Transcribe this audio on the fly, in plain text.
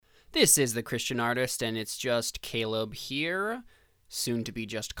This is The Christian Artist, and it's just Caleb here, soon to be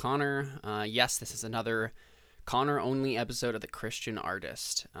just Connor. Yes, this is another Connor-only episode of The Christian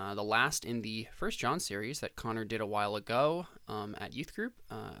Artist, the last in the First John series that Connor did a while ago at youth group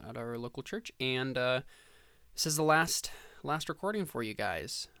at our local church, and this is the last recording for you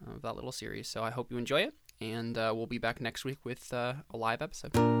guys of that little series, so I hope you enjoy it, and we'll be back next week with a live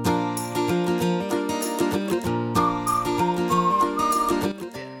episode.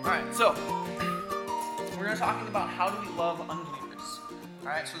 So, we're going to talk about how do we love unbelievers.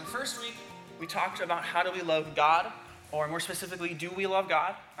 Alright, so the first week, we talked about how do we love God, or more specifically, do we love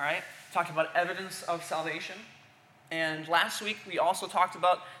God? Alright, talked about evidence of salvation. And last week, we also talked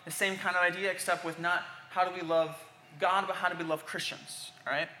about the same kind of idea, except with not how do we love God, but how do we love Christians.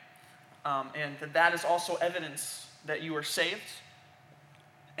 Alright, and that is also evidence that you are saved.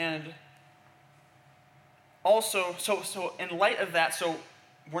 And also, so in light of that, so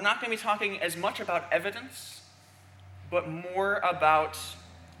we're not going to be talking as much about evidence, but more about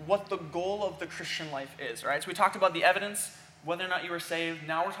what the goal of the Christian life is, right? So we talked about the evidence, whether or not you were saved.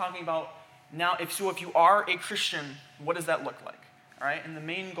 Now we're talking about, if you are a Christian, what does that look like, all right? And the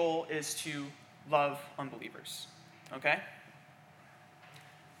main goal is to love unbelievers, okay?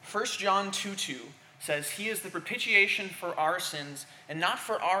 1 John 2:2 says, "He is the propitiation for our sins, and not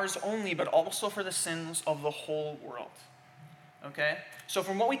for ours only, but also for the sins of the whole world." Okay? So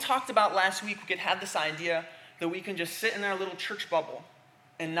from what we talked about last week, we could have this idea that we can just sit in our little church bubble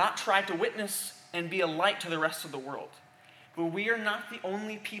and not try to witness and be a light to the rest of the world. But we are not the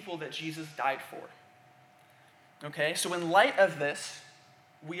only people that Jesus died for. Okay? So in light of this,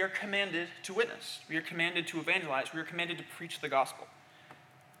 we are commanded to witness. We are commanded to evangelize. We are commanded to preach the gospel.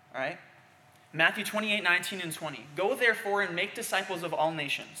 All right? Matthew 28:19 and 20. "Go therefore and make disciples of all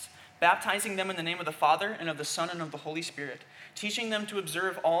nations, baptizing them in the name of the Father and of the Son and of the Holy Spirit, teaching them to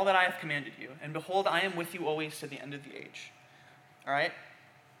observe all that I have commanded you. And behold, I am with you always to the end of the age." All right?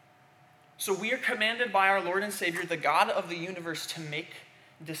 So we are commanded by our Lord and Savior, the God of the universe, to make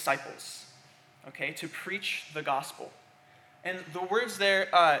disciples. Okay? To preach the gospel. And the words there,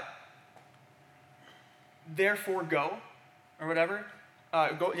 therefore go, or whatever.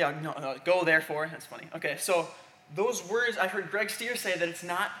 Go therefore. That's funny. Okay, so those words, I heard Greg Steer say that it's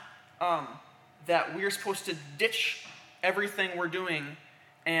not that we're supposed to ditch everything we're doing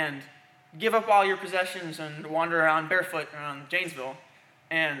and give up all your possessions and wander around barefoot around Janesville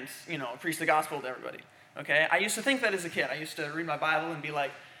and, preach the gospel to everybody. Okay? I used to think that as a kid. I used to read my Bible and be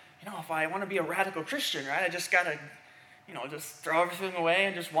like, if I want to be a radical Christian, right, I just got to, just throw everything away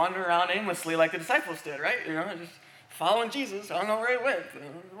and just wander around aimlessly like the disciples did, right? Just following Jesus. I don't know where he went.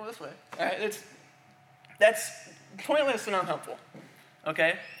 Go this way. All right? That's pointless and unhelpful.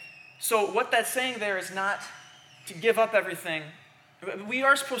 Okay? So what that's saying there is not to give up everything. We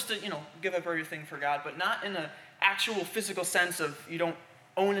are supposed to, give up everything for God, but not in an actual physical sense of you don't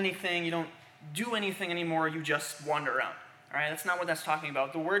own anything, you don't do anything anymore, you just wander around. All right? That's not what that's talking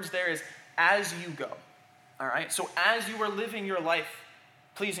about. The words there is as you go. All right? So as you are living your life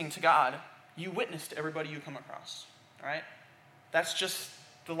pleasing to God, you witness to everybody you come across. All right? That's just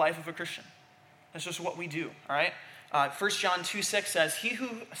the life of a Christian. That's just what we do. All right? 1 John 2:6 says, "He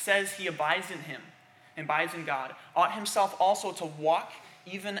who says he abides in him, abides in God, ought himself also to walk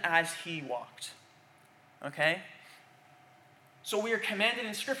even as he walked." Okay? So we are commanded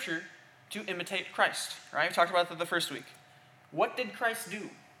in Scripture to imitate Christ. Right? We talked about that the first week. What did Christ do?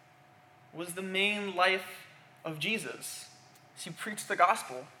 What was the main life of Jesus? He preached the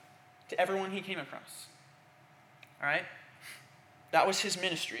gospel to everyone he came across. All right? That was his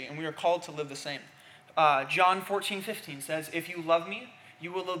ministry, and we are called to live the same. John 14:15 says, "If you love me,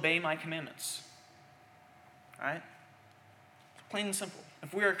 you will obey my commandments." All right? Plain and simple.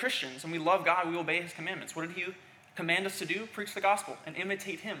 If we are Christians and we love God, we obey his commandments. What did he command us to do? Preach the gospel and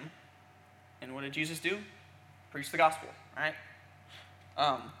imitate him. And what did Jesus do? Preach the gospel. All right?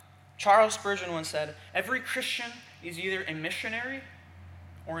 Charles Spurgeon once said, "Every Christian is either a missionary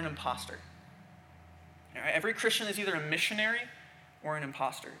or an imposter." All right? Every Christian is either a missionary or an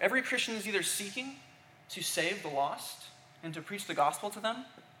imposter. Every Christian is either seeking to save the lost and to preach the gospel to them.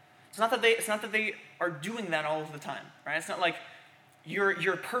 It's not that they are doing that all of the time, right? It's not like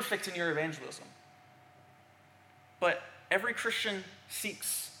you're perfect in your evangelism. But every Christian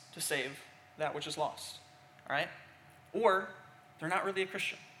seeks to save that which is lost, all right? Or they're not really a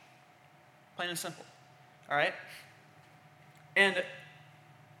Christian. Plain and simple, all right? And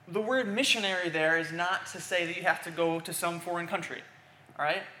the word missionary there is not to say that you have to go to some foreign country, all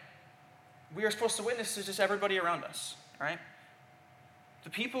right? We are supposed to witness to just everybody around us, all right? The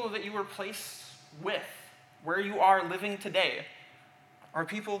people that you were placed with, where you are living today, are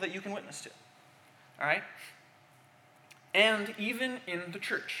people that you can witness to. All right? And even in the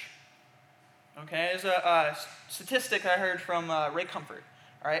church. Okay, there's a statistic I heard from Ray Comfort.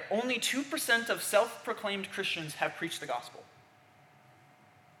 All right, only 2% of self-proclaimed Christians have preached the gospel,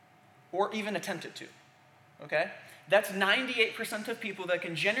 or even attempted to. Okay, that's 98% of people that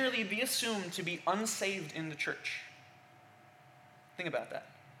can generally be assumed to be unsaved in the church. Think about that.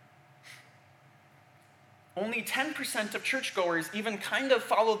 Only 10% of churchgoers even kind of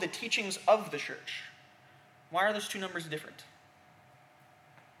follow the teachings of the church. Why are those two numbers different?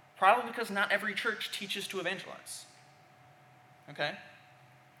 Probably because not every church teaches to evangelize. Okay?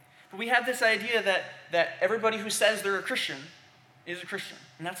 But we have this idea that everybody who says they're a Christian is a Christian.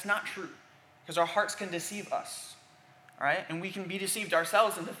 And that's not true. Because our hearts can deceive us. All right? And we can be deceived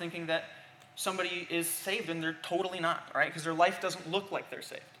ourselves into thinking that somebody is saved and they're totally not. All right? Because their life doesn't look like they're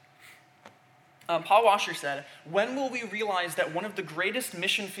saved. Paul Washer said, "When will we realize that one of the greatest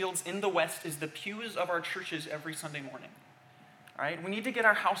mission fields in the West is the pews of our churches every Sunday morning?" All right? We need to get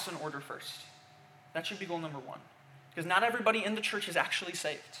our house in order first. That should be goal number one. Because not everybody in the church is actually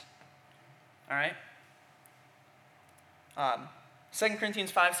saved. All right? 2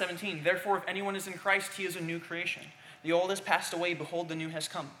 Corinthians 5:17, "Therefore, if anyone is in Christ, he is a new creation. The old has passed away, behold, the new has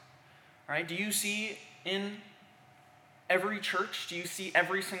come." All right? Do you see in every church, do you see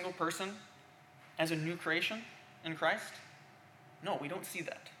every single person as a new creation in Christ? No, we don't see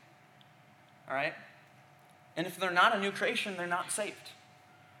that. All right? And if they're not a new creation, they're not saved.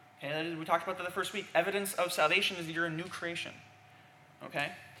 Okay, we talked about that the first week. Evidence of salvation is that you're a new creation.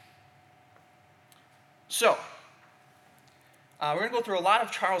 Okay? So, we're going to go through a lot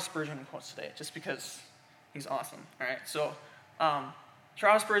of Charles Spurgeon quotes today, just because he's awesome. All right? So,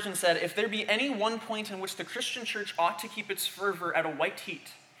 Charles Spurgeon said, "If there be any one point in which the Christian church ought to keep its fervor at a white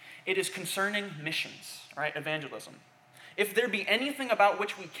heat, it is concerning missions," right? Evangelism. "If there be anything about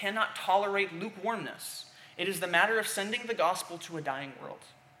which we cannot tolerate lukewarmness, it is the matter of sending the gospel to a dying world."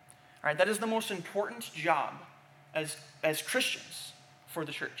 All right, that is the most important job as Christians for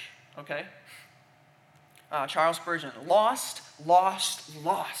the church, okay? Charles Spurgeon, "Lost, lost,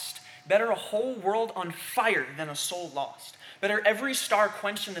 lost. Better a whole world on fire than a soul lost. Better every star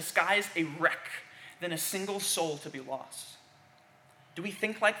quenched in the skies a wreck than a single soul to be lost." Do we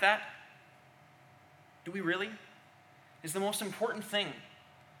think like that? Do we really? Is the most important thing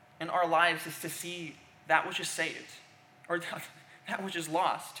in our lives is to see that which is saved, or that which is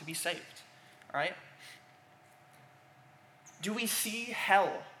lost to be saved, all right? Do we see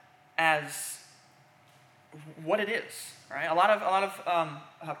hell as what it is, all right? A lot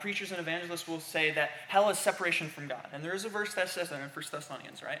of preachers and evangelists will say that hell is separation from God, and there is a verse that says that in 1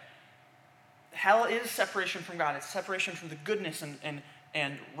 Thessalonians, right? Hell is separation from God. It's separation from the goodness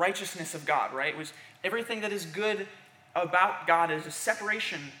and righteousness of God, right? Which everything that is good about God is a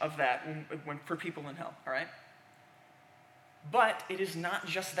separation of that for people in hell, all right? But it is not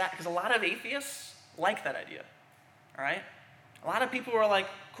just that, because a lot of atheists like that idea, all right? A lot of people are like,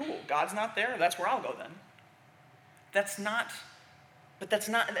 cool, God's not there, that's where I'll go then. That's not,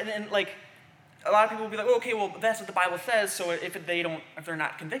 and like, a lot of people will be like, oh, okay, well, that's what the Bible says, so if they're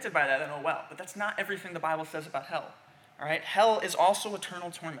not convicted by that, then oh well. But that's not everything the Bible says about hell. All right? Hell is also eternal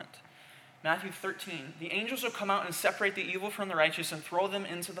torment. Matthew 13, "The angels will come out and separate the evil from the righteous and throw them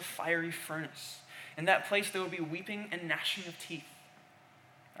into the fiery furnace. In that place there will be weeping and gnashing of teeth."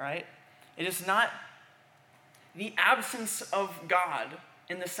 All right? It is not the absence of God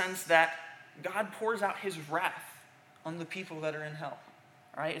in the sense that God pours out his wrath on the people that are in hell.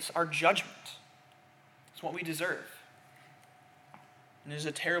 All right? It's our judgment. It's what we deserve. And it is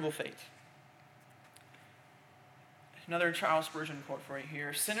a terrible fate. Another Charles Spurgeon quote for you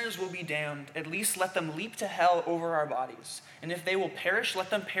here. "Sinners will be damned. At least let them leap to hell over our bodies. And if they will perish, let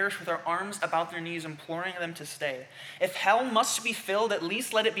them perish with our arms about their knees, imploring them to stay. If hell must be filled, at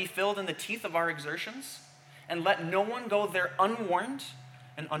least let it be filled in the teeth of our exertions. And let no one go there unwarned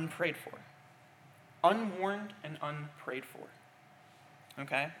and unprayed for." Unwarned and unprayed for.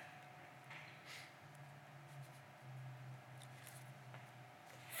 Okay?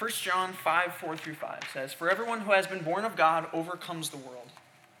 1 John 5, 4-5 says, "For everyone who has been born of God overcomes the world.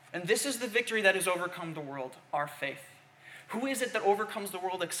 And this is the victory that has overcome the world, our faith. Who is it that overcomes the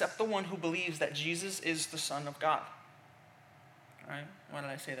world except the one who believes that Jesus is the Son of God?" All right? Why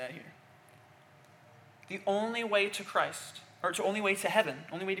did I say that here? The only way to Christ, or the only way to heaven,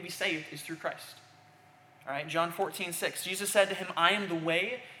 only way to be saved is through Christ. All right? John 14:6, Jesus said to him, "I am the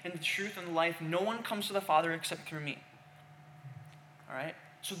way and the truth and the life. No one comes to the Father except through me." All right?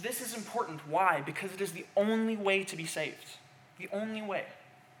 So this is important. Why? Because it is the only way to be saved. The only way.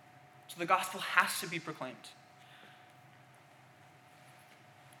 So the gospel has to be proclaimed.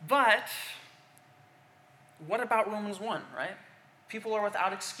 But what about Romans 1, right? People are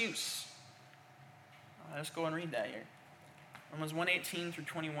without excuse. Let's go and read that here. Romans 1:18 through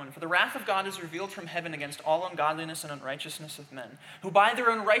 21. For the wrath of God is revealed from heaven against all ungodliness and unrighteousness of men, who by their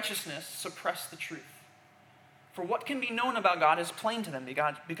unrighteousness suppress the truth. For what can be known about God is plain to them,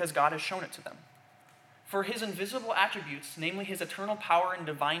 because God has shown it to them. For his invisible attributes, namely his eternal power and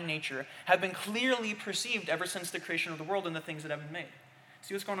divine nature, have been clearly perceived ever since the creation of the world and the things that have been made.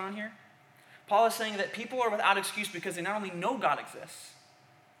 See what's going on here? Paul is saying that people are without excuse because they not only know God exists,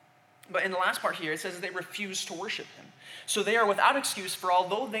 but in the last part here, it says that they refuse to worship him. So they are without excuse, for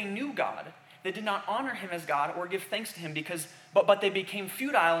although they knew God, they did not honor him as God or give thanks to him, but they became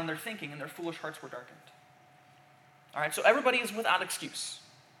futile in their thinking and their foolish hearts were darkened. All right, so everybody is without excuse,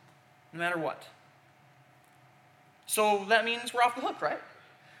 no matter what. So that means we're off the hook, right?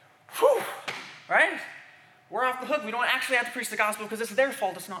 Whew, right? We're off the hook. We don't actually have to preach the gospel because it's their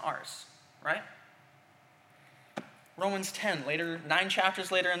fault, it's not ours, right? Romans 10, 9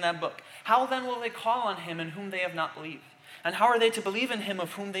 chapters later in that book. How then will they call on him in whom they have not believed? And how are they to believe in him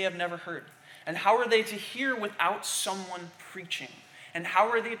of whom they have never heard? And how are they to hear without someone preaching? And how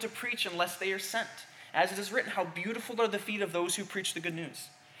are they to preach unless they are sent? As it is written, how beautiful are the feet of those who preach the good news.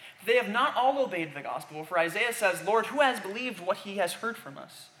 They have not all obeyed the gospel, for Isaiah says, Lord, who has believed what he has heard from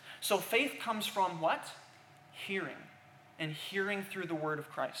us? So faith comes from what? Hearing, and hearing through the word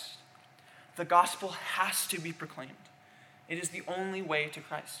of Christ. The gospel has to be proclaimed. It is the only way to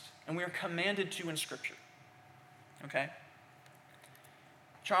Christ, and we are commanded to in Scripture. Okay?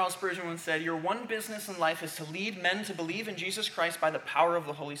 Charles Spurgeon once said, your one business in life is to lead men to believe in Jesus Christ by the power of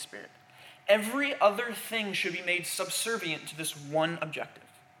the Holy Spirit. Every other thing should be made subservient to this one objective.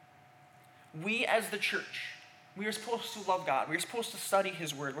 We as the church, we are supposed to love God. We are supposed to study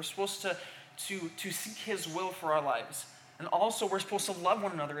his word. We're supposed to seek his will for our lives. And also we're supposed to love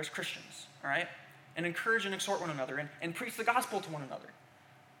one another as Christians, all right? And encourage and exhort one another and preach the gospel to one another.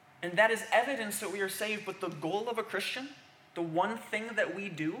 And that is evidence that we are saved, but the goal of a Christian, the one thing that we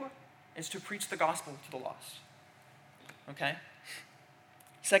do, is to preach the gospel to the lost. Okay?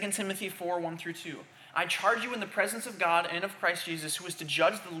 2 Timothy 4, 1 through 2. I charge you in the presence of God and of Christ Jesus, who is to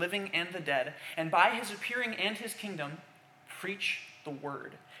judge the living and the dead, and by his appearing and his kingdom, preach the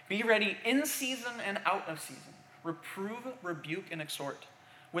word. Be ready in season and out of season. Reprove, rebuke, and exhort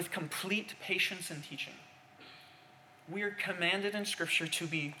with complete patience and teaching. We are commanded in Scripture to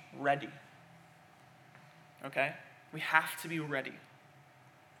be ready. Okay? We have to be ready.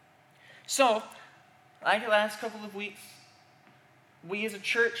 So, like the last couple of weeks, we as a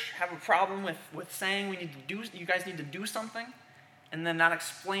church have a problem with saying you guys need to do something, and then not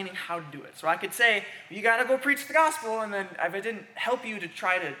explaining how to do it. So I could say, you got to go preach the gospel, and then if it didn't help you to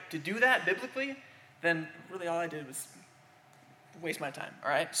try to do that biblically, then really all I did was waste my time,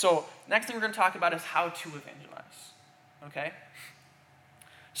 all right? So next thing we're going to talk about is how to evangelize, okay?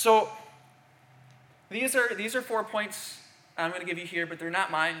 So these are 4 points I'm going to give you here, but they're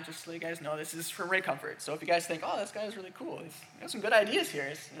not mine, just so you guys know. This is from Ray Comfort. So if you guys think, oh, this guy is really cool, he's got some good ideas here,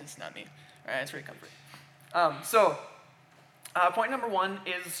 it's not me. All right, it's Ray Comfort. Point number 1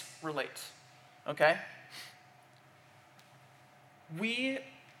 is relate, okay? We,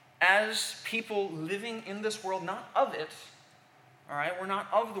 as people living in this world, not of it, all right? We're not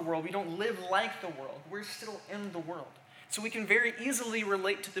of the world. We don't live like the world. We're still in the world. So we can very easily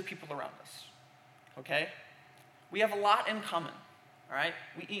relate to the people around us, okay? We have a lot in common, all right?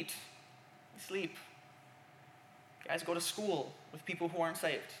 We eat, we sleep. You guys go to school with people who aren't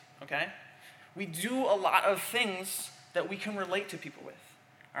saved, okay? We do a lot of things that we can relate to people with,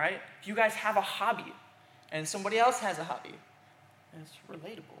 all right? If you guys have a hobby and somebody else has a hobby, it's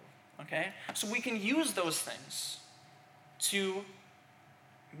relatable, okay? So we can use those things to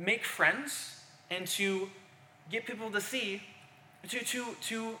make friends and to get people to see, to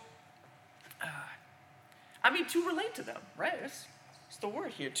relate to them, right? It's the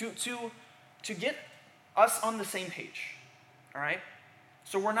word here. To get us on the same page, all right?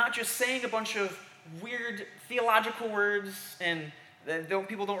 So we're not just saying a bunch of weird theological words and that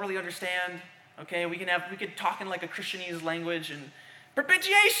people don't really understand, okay? We could talk in like a Christianese language and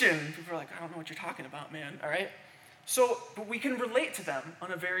propitiation. People are like, I don't know what you're talking about, man, all right? So, but we can relate to them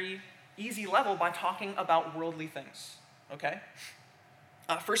on a very easy level by talking about worldly things, okay?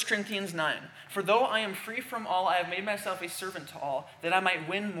 1 Corinthians 9, for though I am free from all, I have made myself a servant to all, that I might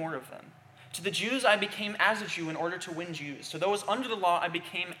win more of them. To the Jews I became as a Jew in order to win Jews. To those under the law I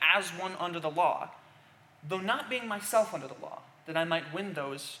became as one under the law, though not being myself under the law, that I might win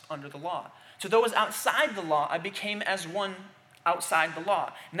those under the law. To those outside the law I became as one outside the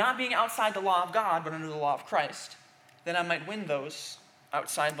law, not being outside the law of God, but under the law of Christ, that I might win those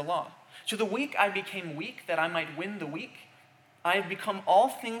outside the law. To the weak I became weak, that I might win the weak. I have become all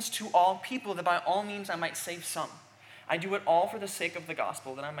things to all people, that by all means I might save some. I do it all for the sake of the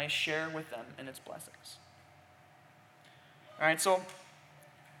gospel, that I may share with them in its blessings. All right, so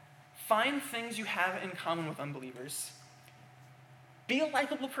find things you have in common with unbelievers. Be a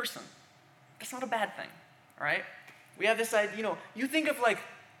likable person. That's not a bad thing, all right? We have this idea, you think of like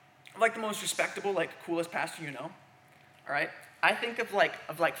the most respectable, coolest pastor you know, all right? I think of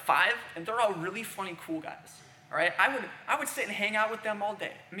 5, and they're all really funny, cool guys, all right? I would sit and hang out with them all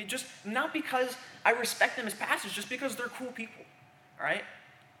day. I mean, just not because I respect them as pastors, just because they're cool people, all right?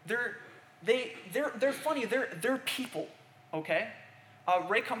 They're funny. They're people, okay?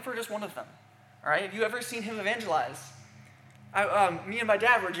 Ray Comfort is one of them, all right? Have you ever seen him evangelize? Me and my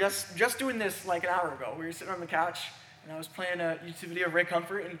dad were just doing this an hour ago. We were sitting on the couch, and I was playing a YouTube video of Ray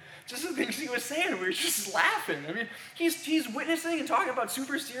Comfort, and just the things he was saying, we were just laughing. I mean, he's witnessing and talking about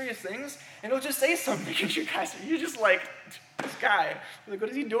super serious things, and he'll just say something, and you're just like, this guy, what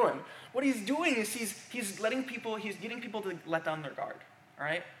is he doing? What he's doing is he's getting people to let down their guard, all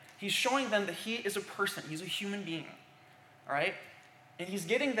right? He's showing them that he is a person, he's a human being, all right? And he's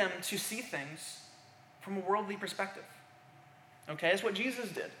getting them to see things from a worldly perspective. Okay, that's what Jesus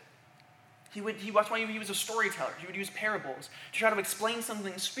did. That's why he was a storyteller. He would use parables to try to explain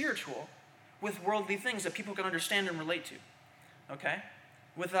something spiritual with worldly things that people can understand and relate to. Okay?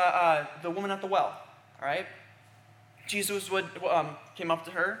 With the woman at the well, all right? Jesus came up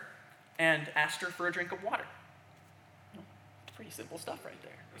to her and asked her for a drink of water. Pretty simple stuff right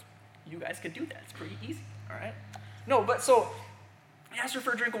there. You guys could do that. It's pretty easy, all right? No, but so he asked her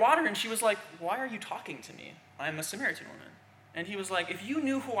for a drink of water, and she was like, "Why are you talking to me? I'm a Samaritan woman." And he was like, "If you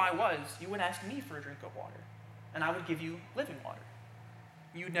knew who I was, you would ask me for a drink of water, and I would give you living water.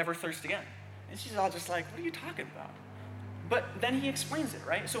 You'd never thirst again." And she's all just like, "What are you talking about?" But then he explains it,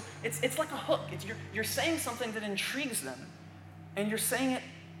 right? So it's like a hook. You're saying something that intrigues them, and you're saying it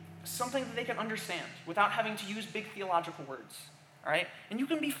something that they can understand without having to use big theological words, all right? And you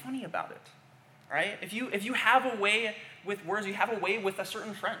can be funny about it, right? If you have a way with words, you have a way with a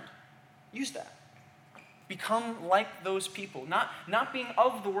certain friend, use that. Become like those people. Not being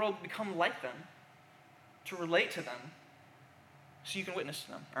of the world, become like them to relate to them so you can witness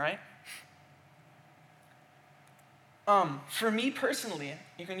to them, all right? For me personally,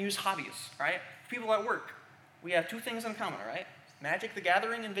 you can use hobbies, all right? People at work, we have 2 things in common, all right? Magic the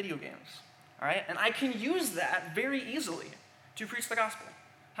Gathering and video games, all right? And I can use that very easily to preach the gospel.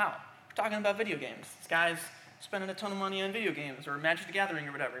 How? We're talking about video games. This guy's spending a ton of money on video games or Magic the Gathering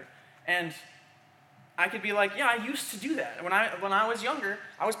or whatever. And I could be like, yeah, I used to do that. When I was younger,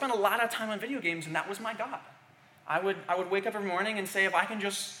 I would spend a lot of time on video games, and that was my God. I would wake up every morning and say, if I can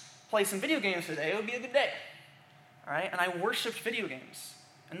just play some video games today, it would be a good day. All right? And I worshipped video games.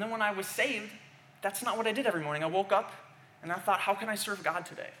 And then when I was saved, that's not what I did every morning. I woke up, and I thought, how can I serve God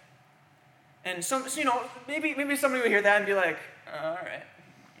today? And maybe somebody would hear that and be like, all right,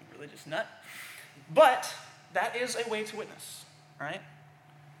 you religious nut. But that is a way to witness, all right?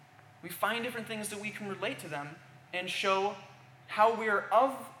 We find different things that we can relate to them and show how we're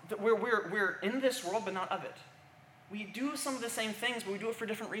in this world but not of it. We do some of the same things, but we do it for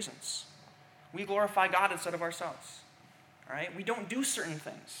different reasons. We glorify God instead of ourselves. All right? We don't do certain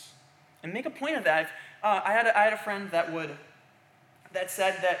things. And make a point of that. I had a friend that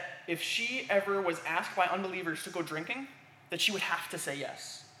said that if she ever was asked by unbelievers to go drinking, that she would have to say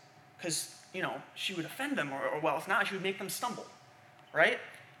yes. Because, she would offend them, or if not, she would make them stumble. Right?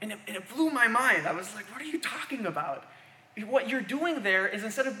 And it blew my mind. I was like, what are you talking about? What you're doing there is,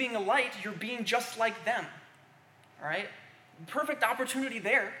 instead of being a light, you're being just like them. All right? The perfect opportunity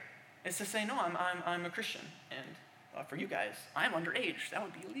there is to say, no, I'm a Christian. And for you guys, I'm underage. That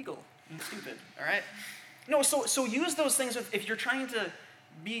would be illegal and stupid. All right? No, so use those things if you're trying to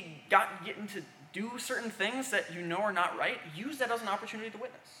getting to do certain things that you know are not right. Use that as an opportunity to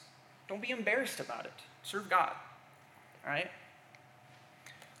witness. Don't be embarrassed about it. Serve God. All right?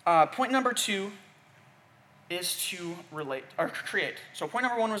 Point number 2 is to create. So point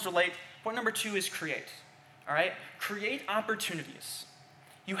number 1 was relate. Point number 2 is create. All right? Create opportunities.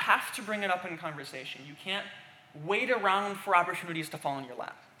 You have to bring it up in conversation. You can't wait around for opportunities to fall in your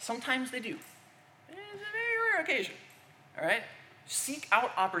lap. Sometimes they do. It's a very rare occasion. All right? Seek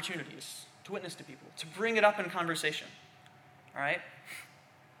out opportunities to witness to people, to bring it up in conversation. All right?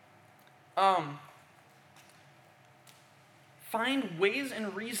 Find ways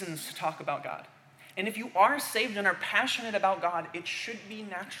and reasons to talk about God. And if you are saved and are passionate about God, it should be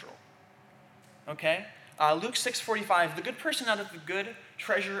natural. Okay? Luke 6:45, the good person out of the good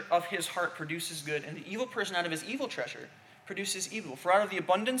treasure of his heart produces good, and the evil person out of his evil treasure produces evil. For out of the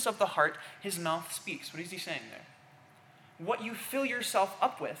abundance of the heart, his mouth speaks. What is he saying there? What you fill yourself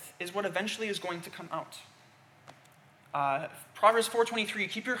up with is what eventually is going to come out. Proverbs 4:23,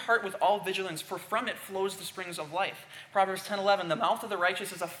 keep your heart with all vigilance, for from it flows the springs of life. Proverbs 10:11, the mouth of the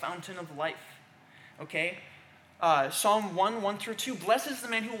righteous is a fountain of life. Okay? Psalm 1:1-2, blessed is the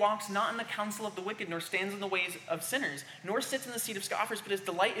man who walks not in the counsel of the wicked, nor stands in the ways of sinners, nor sits in the seat of scoffers, but his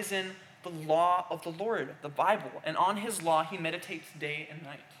delight is in the law of the Lord, the Bible, and on his law he meditates day and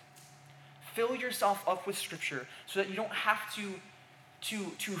night. Fill yourself up with Scripture so that you don't have to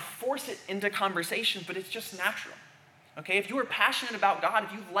force it into conversation, but it's just natural. Okay? If you are passionate about God,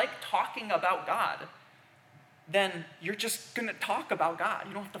 if you like talking about God, then you're just going to talk about God.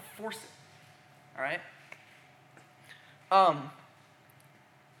 You don't have to force it. All right?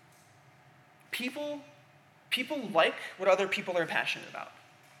 People like what other people are passionate about.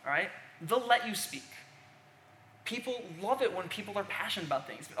 All right? They'll let you speak. People love it when people are passionate about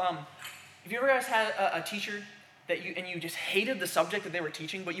things. Have you ever guys had a teacher that you just hated the subject that they were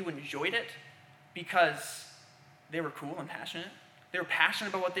teaching, but you enjoyed it because they were cool and passionate? They were passionate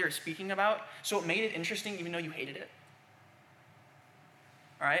about what they were speaking about, so it made it interesting even though you hated it.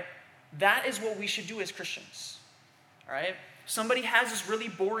 All right? That is what we should do as Christians. All right? Somebody has this really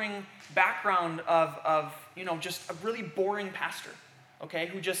boring background of just a really boring pastor, okay,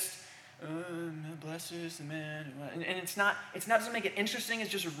 who just, blesses the man. And it's not doesn't make it interesting, it's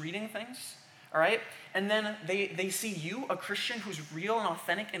just reading things, all right? And then they see you, a Christian who's real and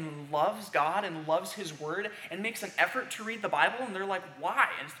authentic and loves God and loves his word and makes an effort to read the Bible, and they're like, why?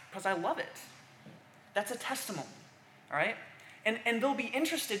 It's because I love it. That's a testimony, all right? And they'll be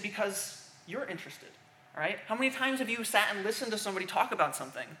interested because you're interested, all right? How many times have you sat and listened to somebody talk about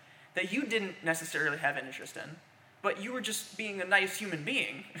something that you didn't necessarily have an interest in, but you were just being a nice human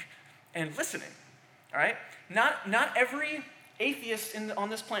being and listening, all right? Not every atheist on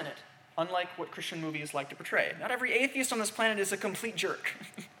this planet, unlike what Christian movies like to portray, not every atheist on this planet is a complete jerk,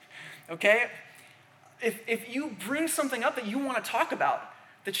 okay? If you bring something up that you want to talk about,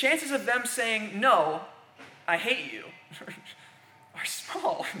 the chances of them saying, no, I hate you, are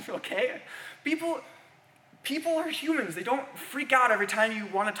small, okay? People are humans. They don't freak out every time you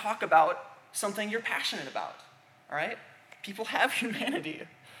want to talk about something you're passionate about, all right? People have humanity,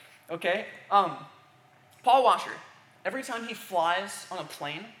 okay? Paul Washer, every time he flies on a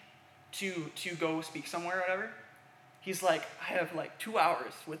plane to go speak somewhere or whatever, he's like, I have like 2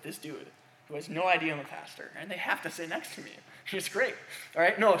 hours with this dude who has no idea I'm a pastor, and they have to sit next to me. It's great, all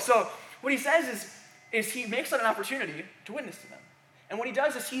right? No, so what he says is he makes that an opportunity to witness to them. And what he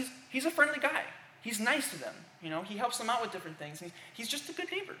does is he's a friendly guy. He's nice to them, he helps them out with different things. He's just a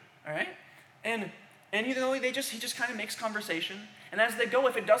good neighbor, all right? And he just kind of makes conversation. And as they go,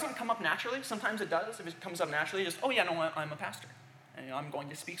 if it doesn't come up naturally, sometimes it does. If it comes up naturally, just, oh yeah, no, I'm a pastor. And I'm going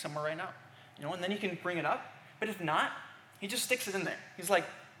to speak somewhere right now. And then he can bring it up. But if not, he just sticks it in there. He's like,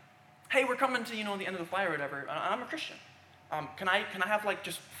 hey, we're coming to, the end of the flight or whatever. I'm a Christian. Can I have like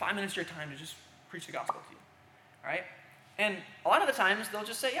just 5 minutes of your time to just preach the gospel to you? All right? And a lot of the times they'll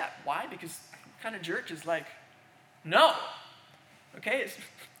just say, yeah. Why? Because kind of church is like, no. Okay? It's,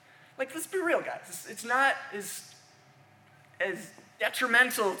 like, let's be real, guys. It's not as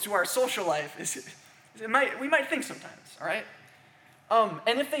detrimental to our social life as we might think sometimes, all right?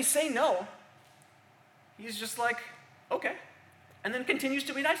 And if they say no, he's just like, okay. And then continues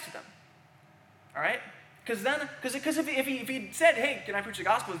to be nice to them, all right? Because if he said, hey, can I preach the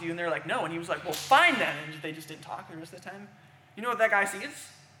gospel with you? And they're like, no. And he was like, well, fine then. And they just didn't talk the rest of the time. You know what that guy sees?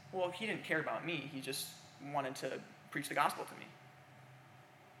 Well, he didn't care about me. He just wanted to preach the gospel to me.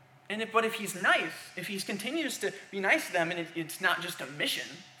 But if he's nice, if he continues to be nice to them, and it's not just a mission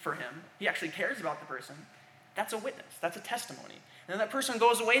for him, he actually cares about the person, that's a witness. That's a testimony. And then that person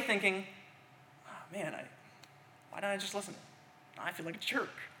goes away thinking, oh, man, why didn't I just listen? Now I feel like a jerk,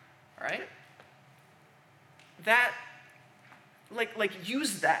 all right? That,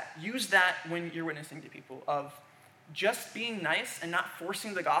 use that when you're witnessing to people, of just being nice and not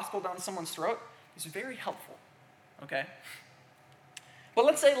forcing the gospel down someone's throat is very helpful, okay? But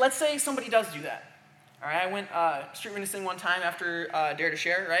let's say somebody does do that. All right, I went street witnessing one time after Dare to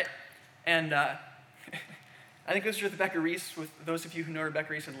Share, right? And I think this was with Rebecca Reese, with those of you who know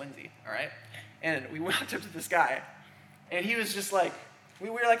Rebecca Reese and Lindsay, all right? And we went up to this guy, and he was just like, we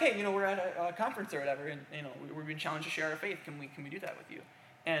were like, hey, we're at a conference or whatever, and we're being challenged to share our faith. Can we do that with you?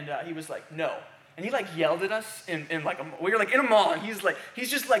 And he was like, no. And he yelled at us in we were in a mall, and he's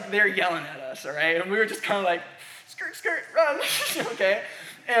just there yelling at us, all right? And we were just kind of like, skirt, skirt, run, okay?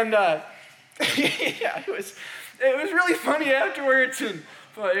 And yeah, it was really funny afterwards,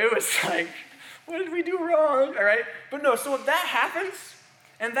 but it was like, What did we do wrong? All right? But no, so if that happens,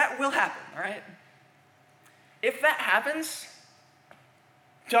 and that will happen, all right? If that happens,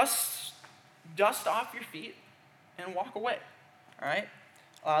 dust off your feet and walk away, all right?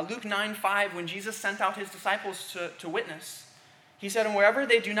 Luke 9:5, when Jesus sent out his disciples to witness, he said, and wherever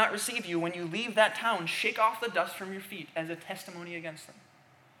they do not receive you, when you leave that town, shake off the dust from your feet as a testimony against them.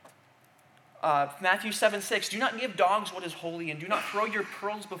 Matthew 7:6, do not give dogs what is holy, and do not throw your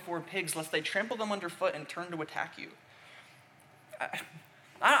pearls before pigs, lest they trample them underfoot and turn to attack you.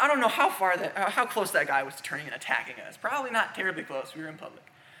 I don't know how close that guy was to turning and attacking us. Probably not terribly close. We were in public.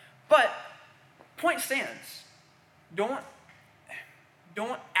 But point stands. Don't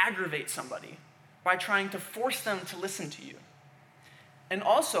aggravate somebody by trying to force them to listen to you. And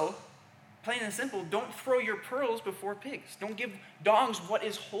also, plain and simple, don't throw your pearls before pigs. Don't give dogs what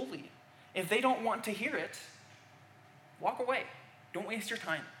is holy. If they don't want to hear it, walk away. Don't waste your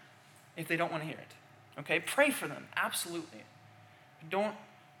time if they don't want to hear it. Okay? Pray for them, absolutely. Don't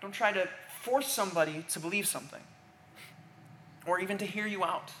try to force somebody to believe something or even to hear you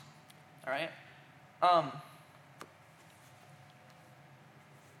out. All right?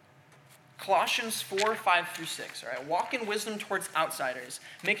 Colossians 4:5-6. All right? Walk in wisdom towards outsiders,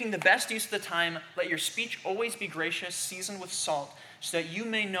 making the best use of the time. Let your speech always be gracious, seasoned with salt, so that you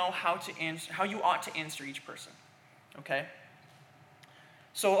may know how you ought to answer each person. Okay?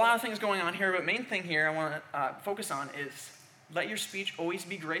 So a lot of things going on here, but main thing here I want to focus on is let your speech always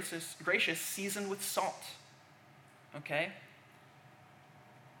be gracious, seasoned with salt. Okay?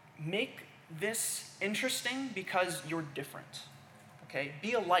 Make this interesting because you're different. Okay?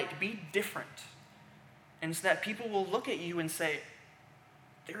 Be a light, be different. And so that people will look at you and say,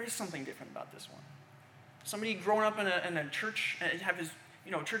 there is something different about this one. Somebody growing up in a church, have his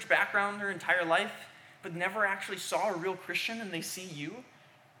church background their entire life, but never actually saw a real Christian, and they see you,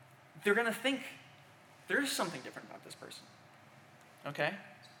 they're going to think there is something different about this person. Okay?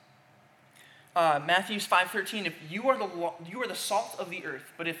 Matthew 5:13, if you are the salt of the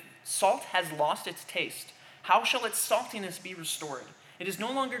earth, but if salt has lost its taste, how shall its saltiness be restored? It is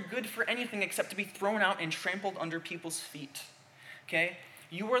no longer good for anything except to be thrown out and trampled under people's feet. Okay?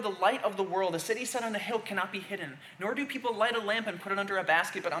 You are the light of the world. A city set on a hill cannot be hidden. Nor do people light a lamp and put it under a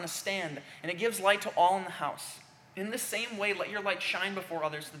basket, but on a stand, and it gives light to all in the house. In the same way, let your light shine before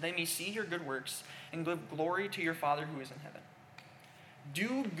others, so that they may see your good works and give glory to your Father who is in heaven.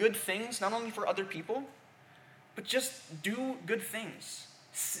 Do good things, not only for other people, but just do good things.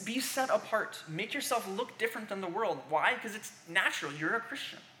 Be set apart. Make yourself look different than the world. Why? Because it's natural. You're a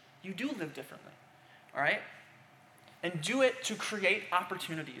Christian. You do live differently. All right? And do it to create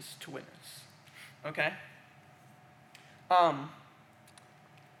opportunities to witness. Okay?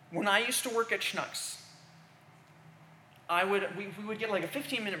 When I used to work at Schnucks, we would get like a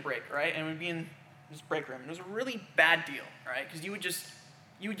 15-minute break, right? And we'd be in this break room. And it was a really bad deal, right? Because you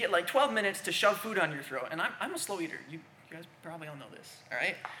would get like 12 minutes to shove food on your throat. And I'm a slow eater. You guys probably all know this, all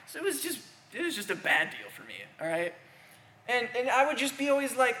right? So it was just a bad deal for me, all right? And I would just be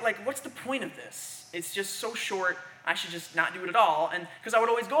always like, what's the point of this? It's just so short. I should just not do it at all. And because I would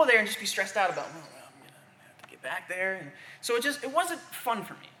always go there and just be stressed out about, I'm going to have to get back there. And so it wasn't fun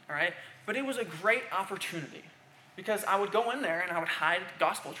for me, all right? But it was a great opportunity because I would go in there and I would hide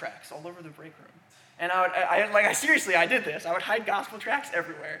gospel tracts all over the break room. And I did this. I would hide gospel tracts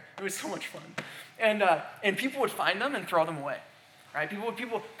everywhere. It was so much fun. And people would find them and throw them away, right?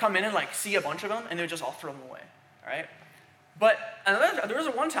 People come in and like see a bunch of them and they would just all throw them away, all right? But there was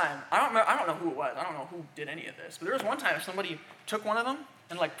one time, I don't know who it was. I don't know who did any of this. But there was one time somebody took one of them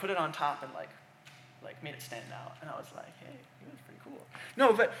and like put it on top and like made it stand out. And I was like, hey, it was pretty cool.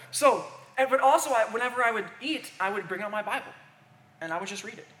 No, but also whenever I would eat, I would bring out my Bible and I would just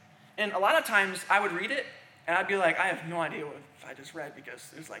read it. And a lot of times I would read it and I'd be like, I have no idea what I just read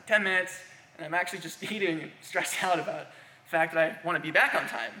because it was like 10 minutes and I'm actually just eating and stressed out about the fact that I want to be back on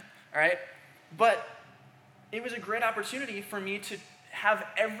time. All right? But it was a great opportunity for me to have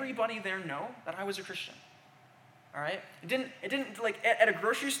everybody there know that I was a Christian. All right? It didn't like at a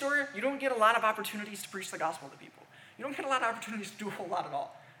grocery store, you don't get a lot of opportunities to preach the gospel to people. You don't get a lot of opportunities to do a whole lot at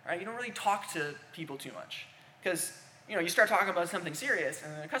all. Right? You don't really talk to people too much. Because, you start talking about something serious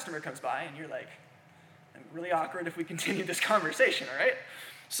and then a customer comes by and you're like, I'm really awkward if we continue this conversation, all right?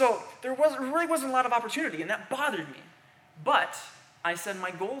 So there really wasn't a lot of opportunity and that bothered me. But I said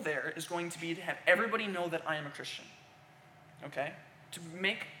my goal there is going to be to have everybody know that I am a Christian, okay?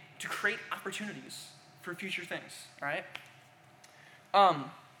 To create opportunities for future things, all right?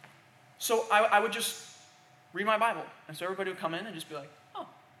 So I would just read my Bible, and so everybody would come in and just be like, oh,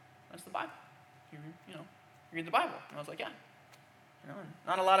 that's the Bible. You read the Bible. And I was like, yeah. And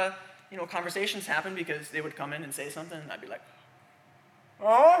not a lot of conversations happen because they would come in and say something, and I'd be like,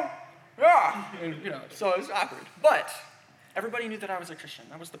 oh, yeah. And, so it was awkward. But everybody knew that I was a Christian.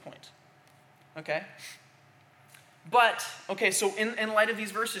 That was the point. Okay? But, okay, so in light of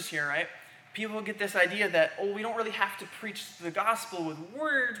these verses here, right, people get this idea that, we don't really have to preach the gospel with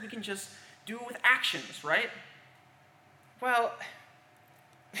words. We can just do it with actions, right? Well,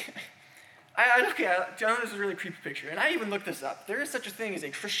 I know this is a really creepy picture, and I even looked this up. There is such a thing as a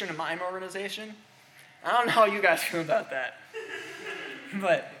Christian mime organization. I don't know how you guys feel about that,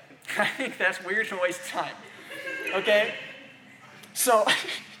 but I think that's weird and a waste of time. Okay? So,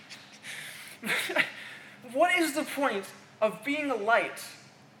 what is the point of being a light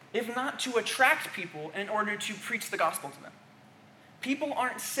if not to attract people in order to preach the gospel to them? People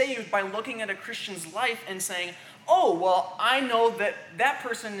aren't saved by looking at a Christian's life and saying, oh, well, I know that that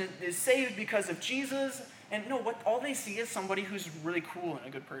person is saved because of Jesus. And no, all they see is somebody who's really cool and a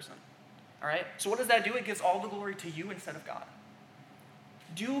good person. All right? So what does that do? It gives all the glory to you instead of God.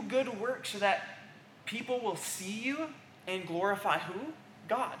 Do good work so that people will see you and glorify who?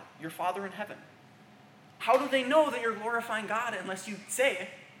 God, your Father in heaven. How do they know that you're glorifying God unless you say,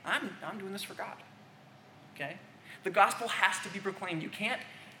 I'm doing this for God? Okay? The gospel has to be proclaimed. You can't,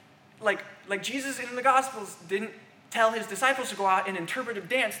 like Jesus in the Gospels didn't tell his disciples to go out and interpretive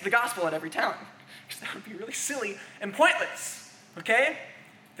dance the gospel at every town. Because that would be really silly and pointless. Okay?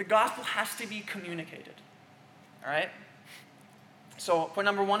 The gospel has to be communicated. All right? So point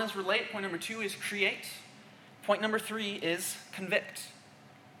number 1 is relate. Point number 2 is create. Point number 3 is convict.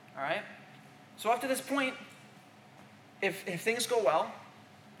 All right? So up to this point, if things go well,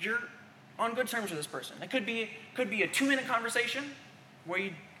 you're on good terms with this person. It could be a 2-minute conversation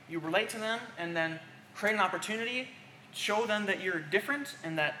where you relate to them and then create an opportunity, show them that you're different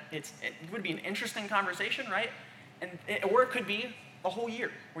and that it would be an interesting conversation, right? Or it could be a whole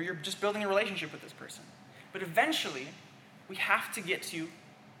year where you're just building a relationship with this person. But eventually, we have to get to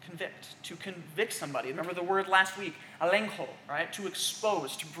convict somebody. Remember the word last week, alengho, right? To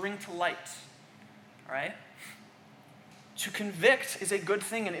expose, to bring to light, all right? To convict is a good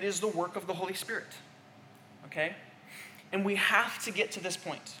thing, and it is the work of the Holy Spirit, okay? And we have to get to this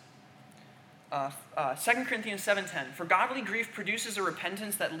point. 2 Corinthians 7:10, for godly grief produces a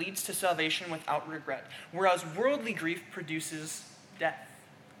repentance that leads to salvation without regret, whereas worldly grief produces death.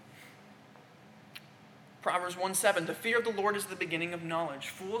 Proverbs 1:7, the fear of the Lord is the beginning of knowledge.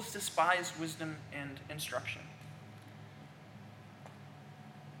 Fools despise wisdom and instruction.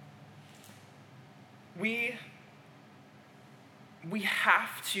 We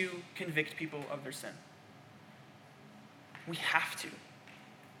have to convict people of their sin. We have to.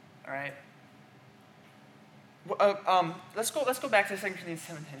 All right? Let's go back to 2 Corinthians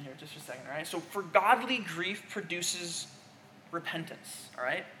 7:10 here just for a second, all right? So for godly grief produces repentance, all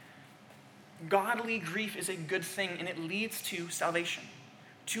right? Godly grief is a good thing, and it leads to salvation.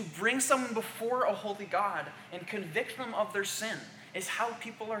 To bring someone before a holy God and convict them of their sin is how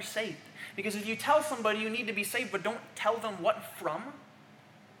people are saved. Because if you tell somebody you need to be saved, but don't tell them what from,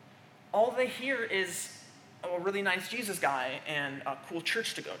 all they hear is a really nice Jesus guy and a cool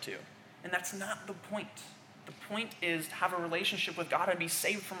church to go to. And that's not the point. The point is to have a relationship with God and be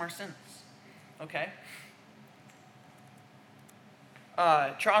saved from our sins. Okay?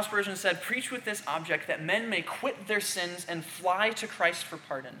 Charles Spurgeon said, preach with this object that men may quit their sins and fly to Christ for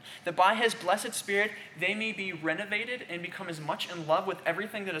pardon, that by his blessed Spirit they may be renovated and become as much in love with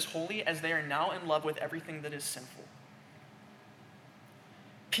everything that is holy as they are now in love with everything that is sinful.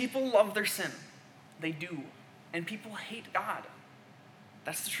 People love their sin. They do. And people hate God.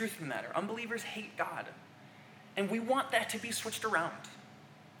 That's the truth of the matter. Unbelievers hate God. And we want that to be switched around.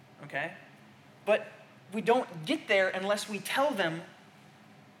 Okay? But we don't get there unless we tell them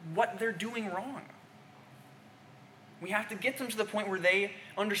what they're doing wrong. We have to get them to the point where they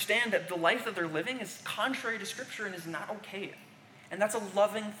understand that the life that they're living is contrary to Scripture and is not okay. And that's a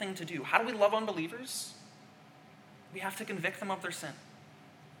loving thing to do. How do we love unbelievers? We have to convict them of their sin.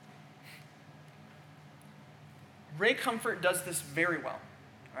 Ray Comfort does this very well,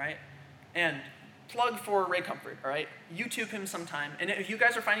 all right? And plug for Ray Comfort, all right? YouTube him sometime. And if you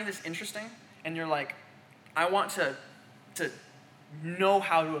guys are finding this interesting and you're like, I want to know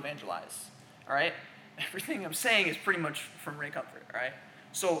how to evangelize, all right? Everything I'm saying is pretty much from Ray Comfort, all right?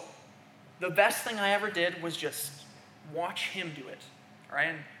 So the best thing I ever did was just watch him do it, all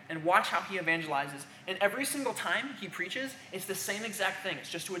right? And watch how he evangelizes. And every single time he preaches, it's the same exact thing. It's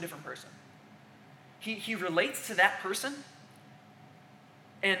just to a different person. He relates to that person,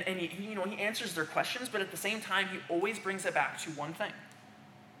 and he answers their questions, but at the same time, he always brings it back to one thing.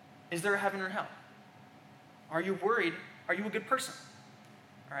 Is there a heaven or hell? Are you worried? Are you a good person?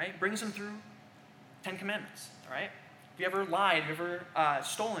 all right? Brings them through 10 Commandments, all right? Have you ever lied? Have you ever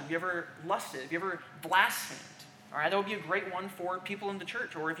stolen? Have you ever lusted? Have you ever blasphemed? All right, that would be a great one for people in the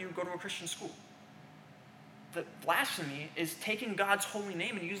church or if you go to a Christian school. The blasphemy is taking God's holy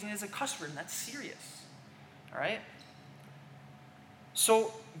name and using it as a cuss word, and that's serious, all right?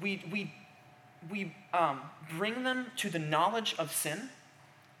 So we bring them to the knowledge of sin,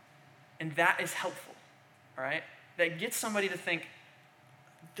 and that is helpful, all right? That gets somebody to think,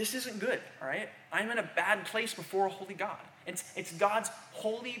 this isn't good, all right? I'm in a bad place before a holy God. It's God's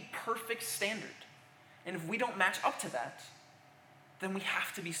holy, perfect standard. And if we don't match up to that, then we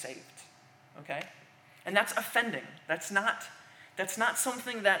have to be saved, okay? And that's offending. That's not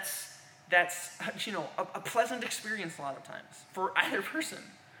something that's a pleasant experience a lot of times for either person,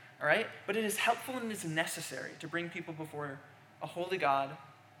 all right? But it is helpful and it is necessary to bring people before a holy God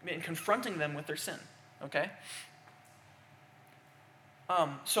and confronting them with their sin, okay?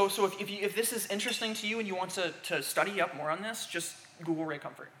 So if this is interesting to you and you want to study up more on this, just Google Ray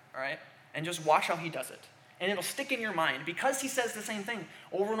Comfort, all right? And just watch how he does it. And it'll stick in your mind because he says the same thing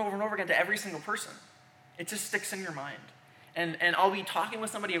over and over and over again to every single person. It just sticks in your mind. And I'll be talking with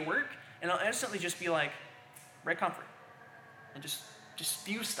somebody at work, and I'll instantly just be like, Ray Comfort. And just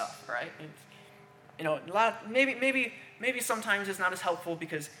spew stuff, right? And, maybe sometimes it's not as helpful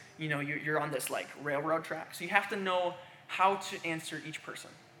because, you're on this, like, railroad track. So you have to know how to answer each person,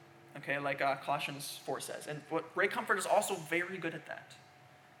 okay, like Colossians 4 says. And what Ray Comfort is also very good at that.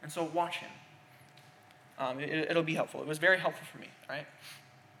 And so watch him. It'll be helpful. It was very helpful for me, all right?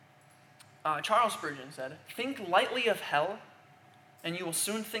 Charles Spurgeon said, think lightly of hell, and you will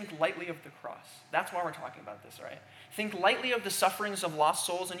soon think lightly of the cross. That's why we're talking about this, right? Think lightly of the sufferings of lost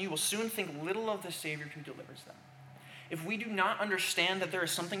souls, and you will soon think little of the Savior who delivers them. If we do not understand that there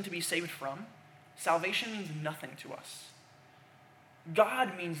is something to be saved from, salvation means nothing to us.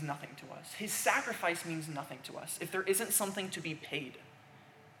 God means nothing to us. His sacrifice means nothing to us if there isn't something to be paid.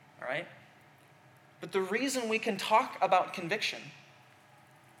 All right? But the reason we can talk about conviction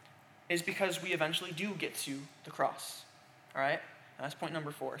is because we eventually do get to the cross. All right? And that's point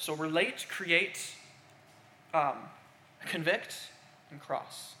number 4. So relate, create, convict, and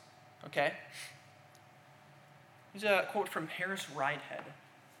cross. Okay? Here's a quote from Harris Ridehead.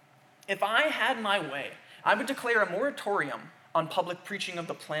 If I had my way, I would declare a moratorium on public preaching of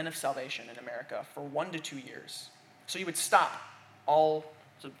the plan of salvation in America for 1 to 2 years. So you would stop all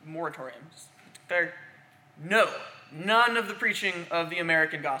moratoriums. None of the preaching of the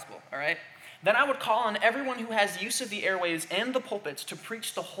American gospel, all right? Then I would call on everyone who has use of the airways and the pulpits to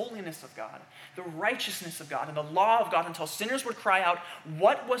preach the holiness of God, the righteousness of God, and the law of God until sinners would cry out,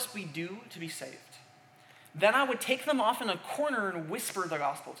 what must we do to be saved? Then I would take them off in a corner and whisper the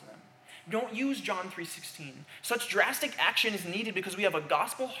gospel to them. Don't use John 3:16. Such drastic action is needed because we have a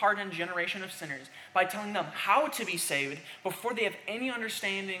gospel-hardened generation of sinners by telling them how to be saved before they have any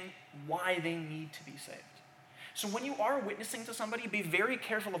understanding why they need to be saved. So when you are witnessing to somebody, be very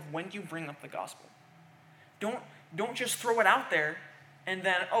careful of when you bring up the gospel. Don't just throw it out there and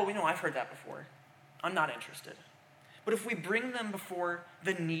then, I've heard that before. I'm not interested. But if we bring them before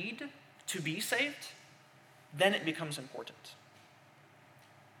the need to be saved, then it becomes important.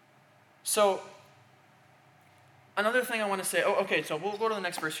 So, another thing I want to say, so we'll go to the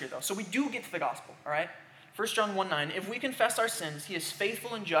next verse here, though. So we do get to the gospel, all right? 1 John 1:9, if we confess our sins, he is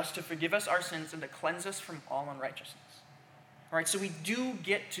faithful and just to forgive us our sins and to cleanse us from all unrighteousness. All right, so we do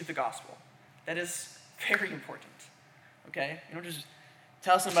get to the gospel. That is very important, okay? You don't just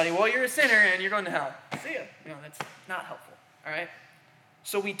tell somebody, well, you're a sinner and you're going to hell. See ya. That's not helpful, all right?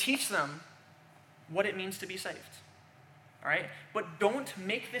 So we teach them what it means to be saved. All right? But don't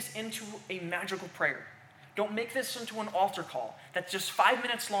make this into a magical prayer. Don't make this into an altar call that's just 5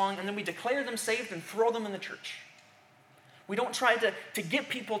 minutes long and then we declare them saved and throw them in the church. We don't try to get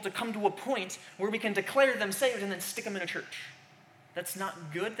people to come to a point where we can declare them saved and then stick them in a church. That's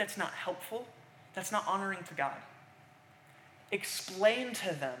not good. That's not helpful. That's not honoring to God. Explain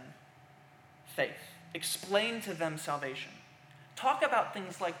to them faith. Explain to them salvation. Talk about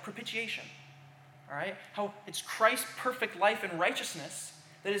things like propitiation. All right? How it's Christ's perfect life and righteousness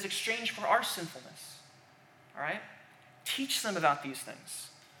that is exchanged for our sinfulness. All right? Teach them about these things.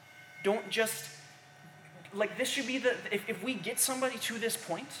 Don't just, this should be if we get somebody to this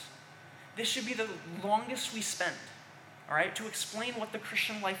point, this should be the longest we spend, all right, to explain what the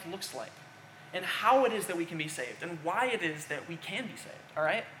Christian life looks like and how it is that we can be saved and why it is that we can be saved, all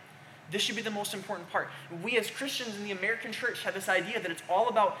right? This should be the most important part. We as Christians in the American church have this idea that it's all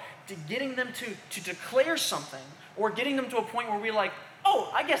about getting them to declare something or getting them to a point where we're like,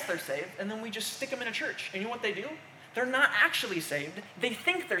 I guess they're saved, and then we just stick them in a church. And you know what they do? They're not actually saved. They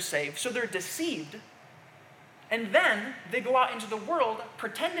think they're saved, so they're deceived. And then they go out into the world,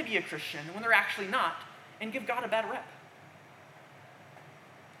 pretend to be a Christian when they're actually not, and give God a bad rep.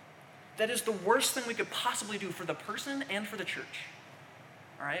 That is the worst thing we could possibly do for the person and for the church.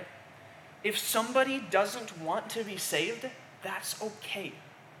 All right? If somebody doesn't want to be saved, that's okay.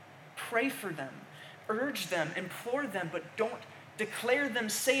 Pray for them, urge them, implore them, but don't declare them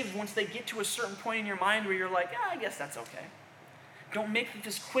saved once they get to a certain point in your mind where you're like, yeah, I guess that's okay. Don't make it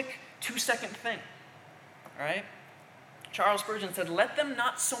this quick 2-second thing. All right? Charles Spurgeon said, let them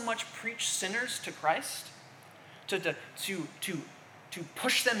not so much preach sinners to Christ, to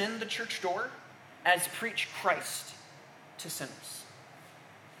push them in the church door, as preach Christ to sinners.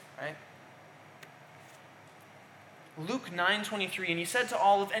 Right? Luke 9:23, and he said to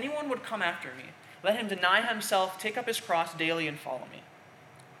all, if anyone would come after me, let him deny himself, take up his cross daily, and follow me.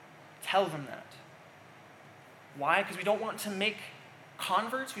 Tell them that. Why? Because we don't want to make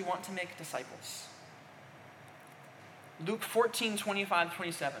converts, we want to make disciples. Luke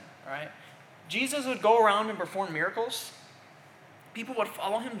 14:25-27, all right? Jesus would go around and perform miracles. People would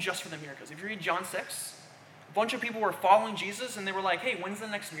follow him just for the miracles. If you read John 6, a bunch of people were following Jesus, and they were like, hey, when's the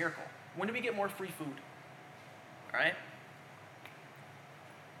next miracle? When do we get more free food? All right?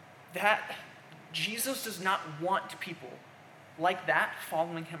 That Jesus does not want people like that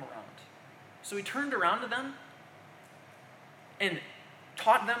following him around. So he turned around to them and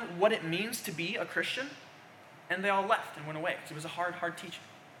taught them what it means to be a Christian, and they all left and went away because it was a hard teaching.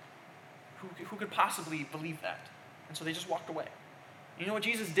 Who could possibly believe that? And so they just walked away. You know what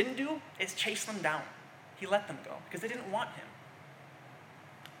Jesus didn't do? Is chase them down. He let them go because they didn't want him.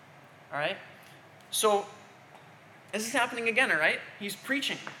 All right? So this is happening again, all right? He's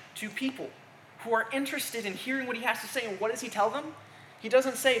preaching to people who are interested in hearing what he has to say. And what does he tell them? He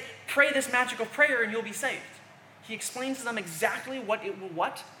doesn't say, pray this magical prayer and you'll be saved. He explains to them exactly what it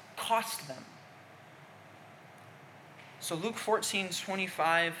will cost them. So Luke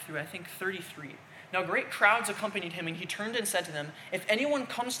 14:25 through I think 33. Now great crowds accompanied him, and he turned and said to them, if anyone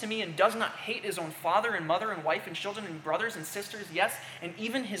comes to me and does not hate his own father and mother and wife and children and brothers and sisters, yes, and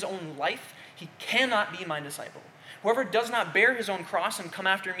even his own life, he cannot be my disciple. Whoever does not bear his own cross and come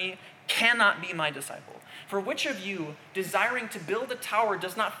after me cannot be my disciple. For which of you, desiring to build a tower,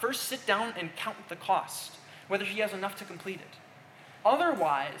 does not first sit down and count the cost, whether he has enough to complete it?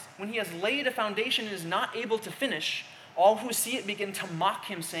 Otherwise, when he has laid a foundation and is not able to finish, all who see it begin to mock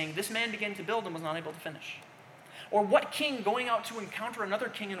him, saying, this man began to build and was not able to finish. Or what king going out to encounter another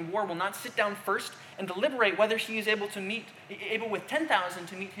king in war will not sit down first and deliberate whether he is able with 10,000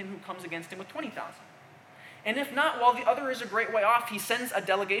 to meet him who comes against him with 20,000? And if not, while the other is a great way off, he sends a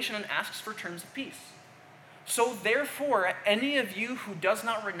delegation and asks for terms of peace. So therefore, any of you who does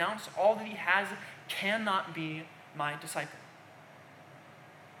not renounce all that he has cannot be my disciple.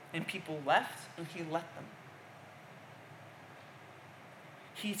 And people left, and he let them.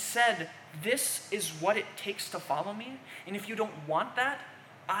 He said, this is what it takes to follow me, and if you don't want that,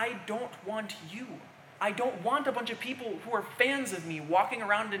 I don't want you. I don't want a bunch of people who are fans of me walking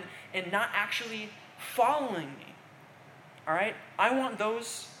around and not actually following me. All right? I want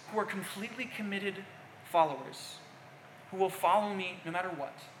those who are completely committed followers, who will follow me no matter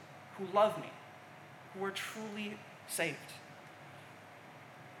what, who love me, who are truly saved.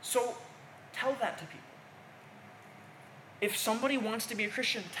 So tell that to people. If somebody wants to be a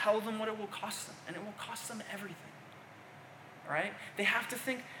Christian, tell them what it will cost them, and it will cost them everything. All right? They have to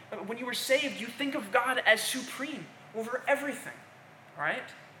think, when you were saved, you think of God as supreme over everything. All right?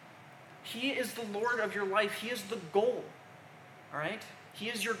 He is the Lord of your life. He is the goal. All right? He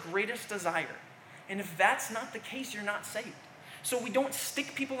is your greatest desire. And if that's not the case, you're not saved. So we don't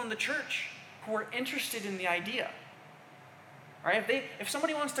stick people in the church who are interested in the idea. All right? If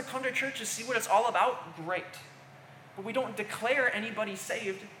somebody wants to come to church to see what it's all about, great. But we don't declare anybody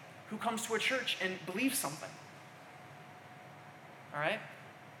saved who comes to a church and believes something. All right?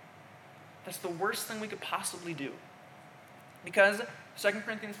 That's the worst thing we could possibly do. Because 2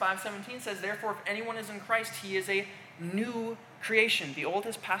 Corinthians 5:17 says, therefore, if anyone is in Christ, he is a new creation. The old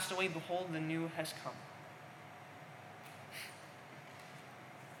has passed away, behold, the new has come.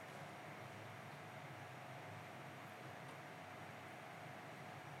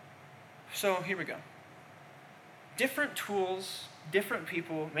 So here we go. Different tools, different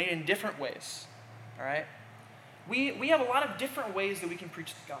people, made in different ways. All right? We have a lot of different ways that we can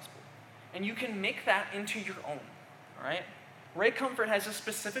preach the gospel. And you can make that into your own. All right? Ray Comfort has a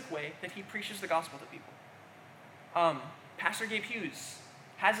specific way that he preaches the gospel to people. Pastor Gabe Hughes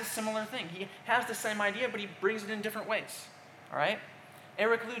has a similar thing. He has the same idea, but he brings it in different ways. All right?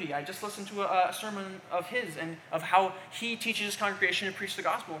 Eric Ludy, I just listened to a sermon of his and of how he teaches his congregation to preach the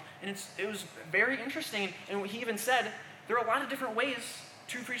gospel. And it was very interesting. And he even said, there are a lot of different ways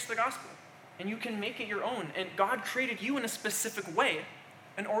to preach the gospel. And you can make it your own. And God created you in a specific way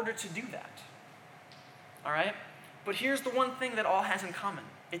in order to do that. All right? But here's the one thing that all has in common.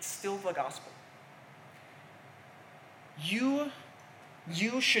 It's still the gospel. You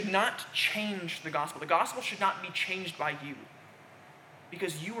should not change the gospel. The gospel should not be changed by you,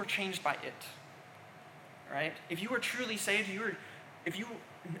 because you were changed by it. Right? If you are truly saved, if you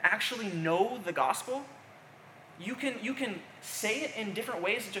actually know the gospel, you can say it in different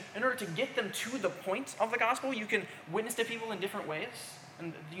ways. In order to get them to the point of the gospel, you can witness to people in different ways,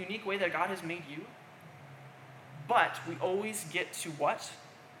 in the unique way that God has made you. But we always get to what?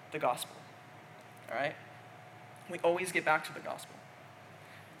 The gospel. All right? We always get back to the gospel.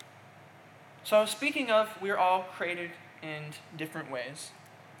 So speaking of, we're all created in different ways.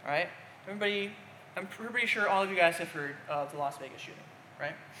 All right? I'm pretty sure all of you guys have heard of the Las Vegas shooting,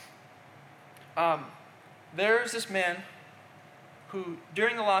 right? There's this man who,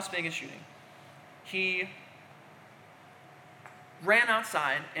 during the Las Vegas shooting, he ran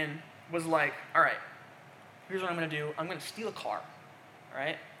outside and was like, all right, here's what I'm going to do. I'm going to steal a car, all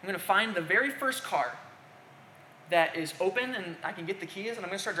right? I'm going to find the very first car that is open and I can get the keys, and I'm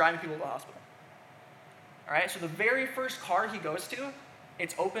going to start driving people to the hospital. All right, so the very first car he goes to,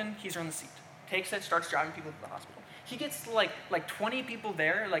 it's open, he's on the seat. Takes it, starts driving people to the hospital. He gets like 20 people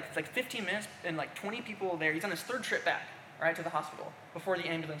there, like 15 minutes, and like 20 people there. He's on his third trip back, right, to the hospital before the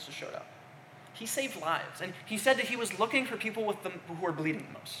ambulances showed up. He saved lives, and he said that he was looking for people who were bleeding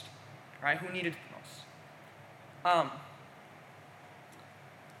the most, right, who needed the most.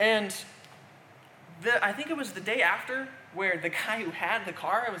 And I think it was the day after where the guy who had the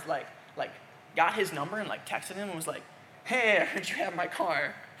car was like got his number and like texted him and was like, hey, I heard you have my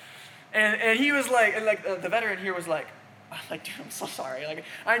car. And he was like, the veteran here was like, dude, I'm so sorry. Like,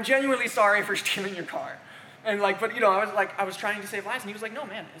 I'm genuinely sorry for stealing your car. And like, but I was trying to save lives, and he was like, no,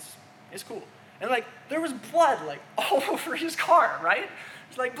 man, it's cool. And like, there was blood like all over his car, right?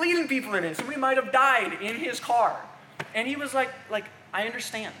 It's like bleeding people in it. Somebody might have died in his car. And he was like, I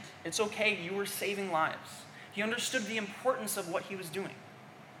understand. It's okay. You were saving lives. He understood the importance of what he was doing.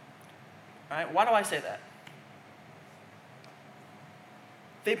 All right, why do I say that?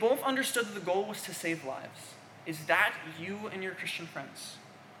 They both understood that the goal was to save lives. Is that you and your Christian friends?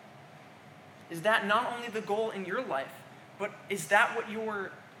 Is that not only the goal in your life, but is that what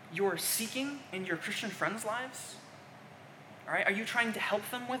you're seeking in your Christian friends' lives? All right, are you trying to help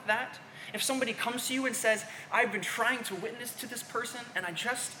them with that? If somebody comes to you and says, I've been trying to witness to this person, and I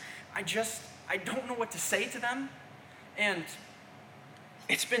don't know what to say to them, and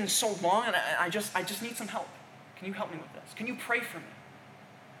it's been so long, and I just need some help. Can you help me with this? Can you pray for me?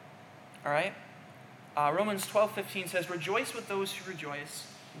 All right? Romans 12:15 says, rejoice with those who rejoice,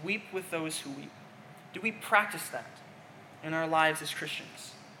 weep with those who weep. Do we practice that in our lives as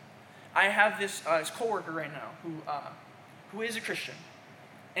Christians? I have this coworker right now who is a Christian,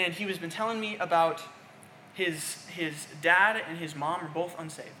 and he has been telling me about his dad and his mom are both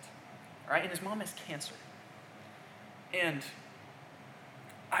unsaved. All right? And his mom has cancer. And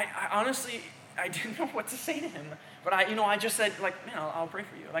I honestly, I didn't know what to say to him, but I just said, like, man, I'll pray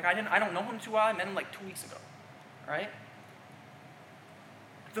for you. Like, I don't know him too well. I met him like 2 weeks ago, right?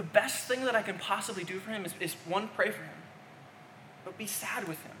 The best thing that I can possibly do for him is one, pray for him, but be sad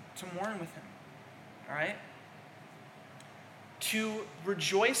with him, to mourn with him, all right? To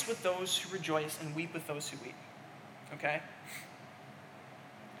rejoice with those who rejoice and weep with those who weep, okay?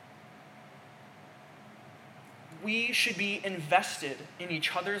 We should be invested in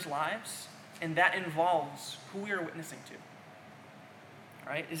each other's lives, and that involves who we are witnessing to.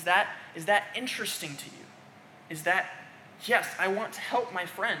 All right? Is that interesting to you? Is that, yes, I want to help my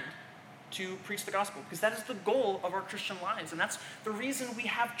friend to preach the gospel, because that is the goal of our Christian lives, and that's the reason we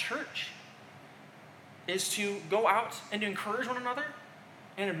have church, is to go out and to encourage one another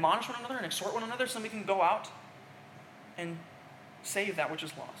and admonish one another and exhort one another so we can go out and save that which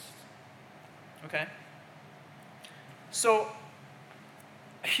is lost. Okay? So,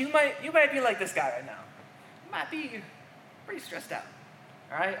 you might be like this guy right now. You might be pretty stressed out,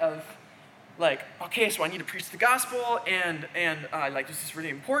 all right? Of like, okay, so I need to preach the gospel, and like this is really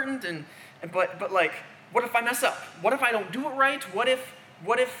important, but like, what if I mess up? What if I don't do it right? What if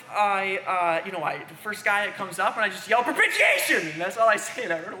I the first guy that comes up and I just yell propitiation, and that's all I say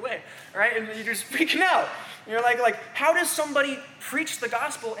and I run away, right? And you're just freaking out. And you're like, how does somebody preach the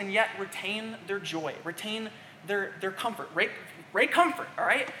gospel and yet retain their joy, retain their comfort, Ray Comfort, all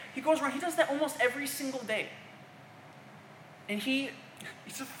right? He goes around, he does that almost every single day. And he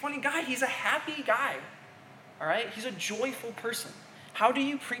He's a funny guy. He's a happy guy. All right? He's a joyful person. How do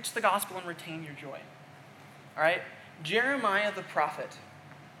you preach the gospel and retain your joy? All right? Jeremiah the prophet,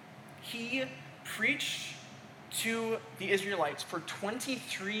 he preached to the Israelites for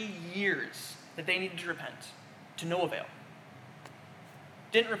 23 years that they needed to repent, to no avail.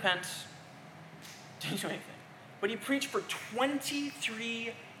 Didn't repent, didn't do anything. But he preached for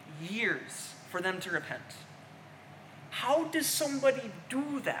 23 years for them to repent. How does somebody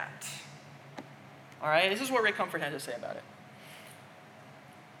do that? All right, this is what Ray Comfort had to say about it.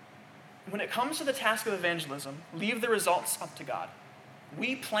 When it comes to the task of evangelism, leave the results up to God.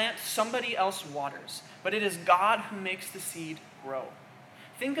 We plant, somebody else waters, but it is God who makes the seed grow.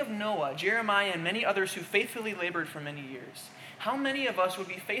 Think of Noah, Jeremiah, and many others who faithfully labored for many years. How many of us would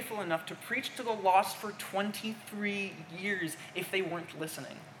be faithful enough to preach to the lost for 23 years if they weren't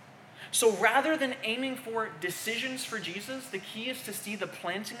listening? So rather than aiming for decisions for Jesus, the key is to see the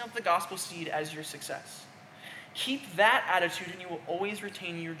planting of the gospel seed as your success. Keep that attitude and you will always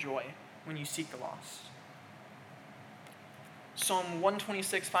retain your joy when you seek the lost. Psalm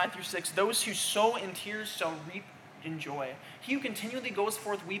 126, 5-6, those who sow in tears shall reap in joy. He who continually goes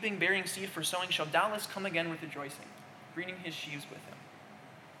forth weeping, bearing seed for sowing, shall doubtless come again with rejoicing, bringing his sheaves with him.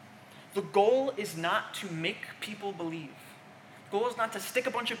 The goal is not to make people believe. The goal is not to stick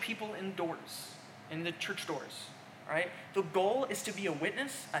a bunch of people indoors, in the church doors. All right? The goal is to be a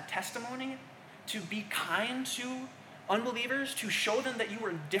witness, a testimony, to be kind to unbelievers, to show them that you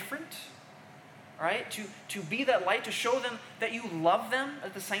are different. All right? To be that light, to show them that you love them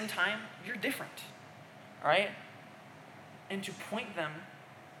at the same time. You're different. All right? And to point them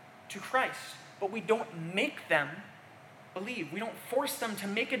to Christ. But we don't make them believe. We don't force them to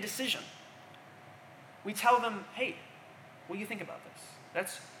make a decision. We tell them, hey, what do you think about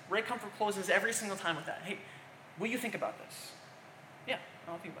this? Ray Comfort closes every single time with that. Hey, what do you think about this? Yeah,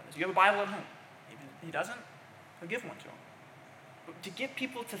 I'll think about this. You have a Bible at home. If he doesn't, I'll give one to him. But to get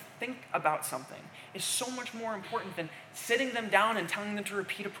people to think about something is so much more important than sitting them down and telling them to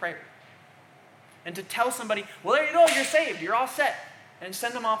repeat a prayer. And to tell somebody, well, there you go, you're saved, you're all set. And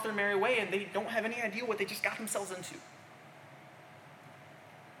send them off their merry way and they don't have any idea what they just got themselves into.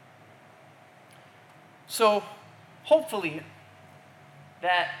 So, hopefully,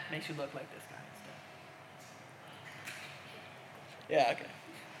 that makes you look like this guy instead. Yeah, okay.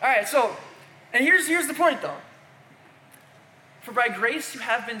 All right, so, and here's the point, though. For by grace you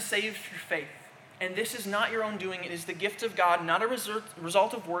have been saved through faith, and this is not your own doing, it is the gift of God, not a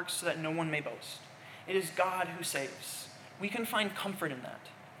result of works, so that no one may boast. It is God who saves. We can find comfort in that.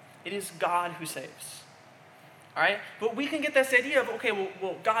 It is God who saves. All right? But we can get this idea of, okay,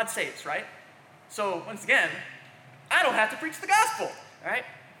 well, God saves, right? So, once again, I don't have to preach the gospel, all right?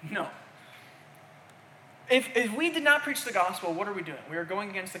 No. If we did not preach the gospel, what are we doing? We are going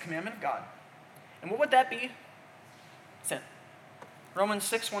against the commandment of God. And what would that be? Sin. Romans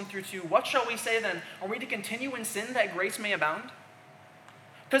 6, 1-2. What shall we say then? Are we to continue in sin that grace may abound?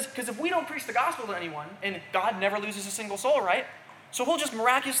 Because if we don't preach the gospel to anyone, and God never loses a single soul, right? So he'll just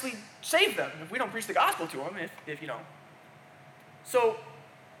miraculously save them if we don't preach the gospel to them, if you don't. So,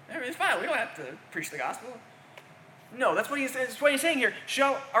 it's fine. We don't have to preach the gospel. No, that's what he's saying here.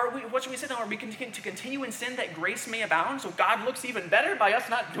 What should we say now? Are we to continue in sin that grace may abound? So God looks even better by us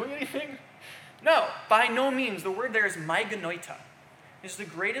not doing anything? No, by no means. The word there is maigonoita. It's the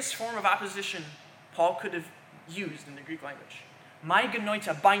greatest form of opposition Paul could have used in the Greek language.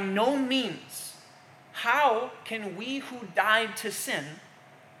 Maigonoita, by no means. How can we who died to sin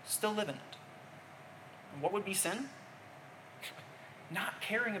still live in it? And what would be sin? Not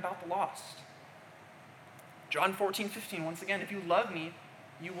caring about the lost. John 14:15, once again, if you love me,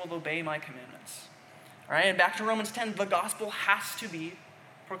 you will obey my commandments. All right, and back to Romans 10, the gospel has to be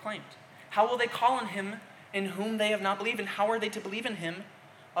proclaimed. How will they call on him in whom they have not believed? And how are they to believe in him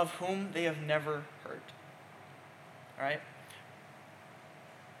of whom they have never heard? All right?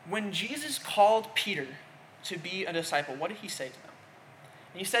 When Jesus called Peter to be a disciple, what did he say to them?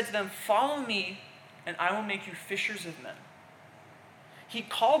 He said to them, follow me and I will make you fishers of men. He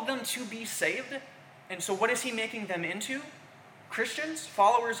called them to be saved. And so what is he making them into? Christians,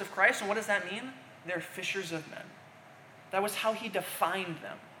 followers of Christ. And what does that mean? They're fishers of men. That was how he defined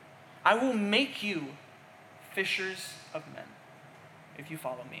them. I will make you fishers of men if you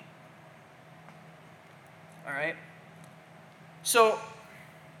follow me. All right? So,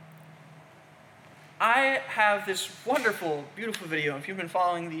 I have this wonderful, beautiful video. If you've been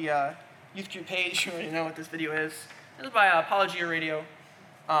following the Youth Group page, you already know what this video is. This is by Apologia Radio.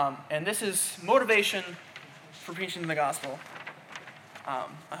 And this is motivation for preaching the gospel.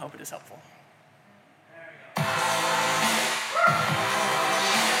 I hope it is helpful. There we go.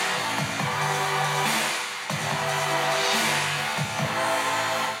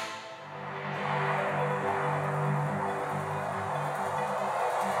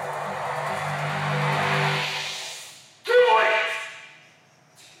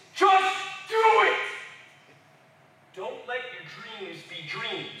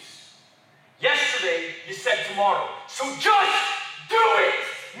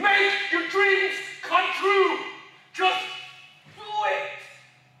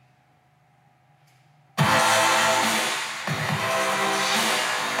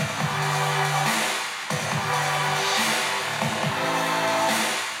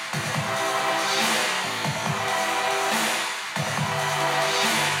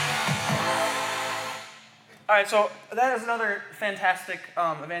 All right, so that is another fantastic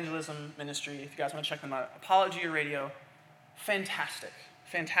evangelism ministry. If you guys want to check them out, Apologia Radio, fantastic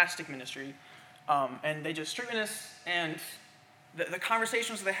ministry. And they just stream this, and the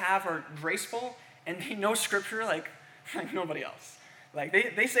conversations they have are graceful, and they know scripture like nobody else. Like,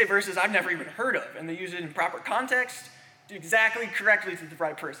 they say verses I've never even heard of, and they use it in proper context, exactly correctly to the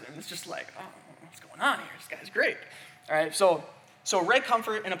right person. And it's just like, oh, what's going on here? This guy's great. All right, so Ray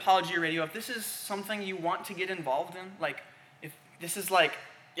Comfort and Apologia Radio, if this is something you want to get involved in, like, if this is like,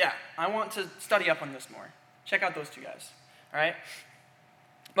 yeah, I want to study up on this more, check out those two guys, all right?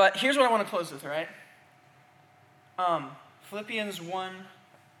 But here's what I want to close with, all right? Philippians 1,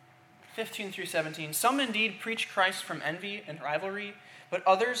 15 through 17. Some indeed preach Christ from envy and rivalry, but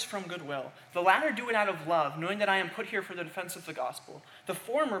others from goodwill. The latter do it out of love, knowing that I am put here for the defense of the gospel. The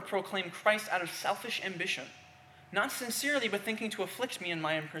former proclaim Christ out of selfish ambition, not sincerely, but thinking to afflict me in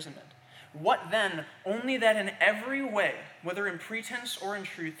my imprisonment. What then? Only that in every way, whether in pretense or in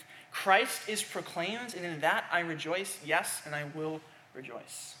truth, Christ is proclaimed, and in that I rejoice, yes, and I will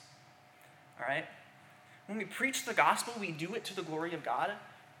rejoice. All right? When we preach the gospel, we do it to the glory of God.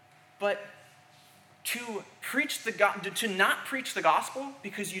 But to not preach the gospel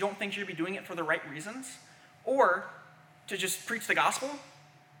because you don't think you'll be doing it for the right reasons, or to just preach the gospel,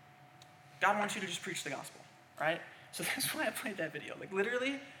 God wants you to just preach the gospel, right? So that's why I played that video. Like,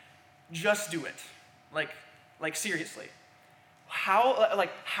 literally, just do it. Like seriously.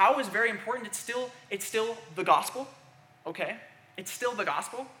 How is very important. It's still the gospel, okay? It's still the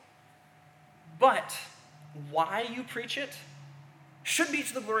gospel. But why you preach it should be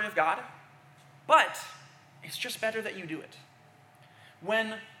to the glory of God, but it's just better that you do it.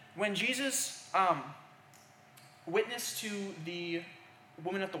 When Jesus witnessed to the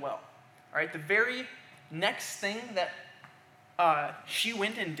woman at the well, all right, the very next thing that she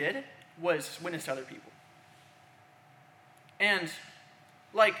went and did was witness to other people. And,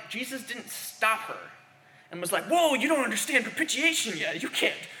 like, Jesus didn't stop her and was like, whoa, you don't understand propitiation yet. You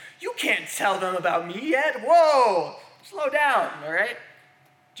can't tell them about me yet. Whoa, slow down, all right?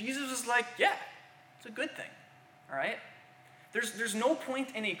 Jesus was like, yeah, it's a good thing, all right? There's no point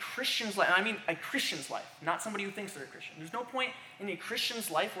in a Christian's life, I mean a Christian's life, not somebody who thinks they're a Christian. There's no point in a Christian's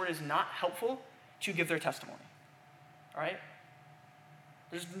life where it is not helpful to give their testimony, all right?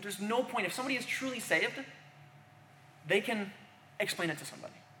 There's no point. If somebody is truly saved, they can explain it to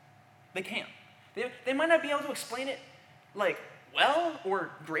somebody. They can. They might not be able to explain it, like, well or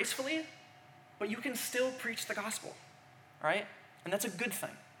gracefully, but you can still preach the gospel, right? And that's a good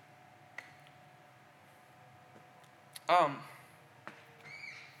thing.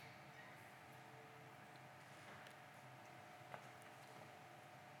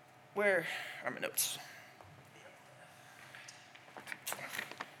 Where are my notes?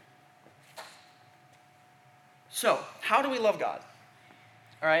 So, how do we love God?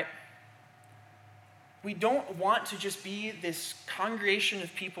 All right? We don't want to just be this congregation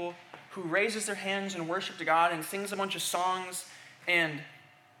of people who raises their hands and worship to God and sings a bunch of songs and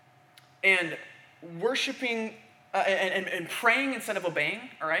worshiping and praying instead of obeying,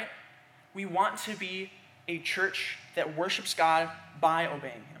 all right? We want to be a church that worships God by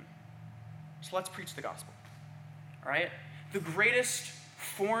obeying Him. So let's preach the gospel, all right? The greatest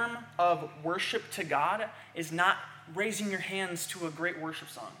form of worship to God is not raising your hands to a great worship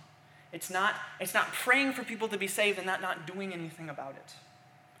song. It's not praying for people to be saved and not doing anything about it.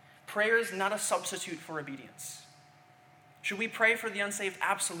 Prayer is not a substitute for obedience. Should we pray for the unsaved?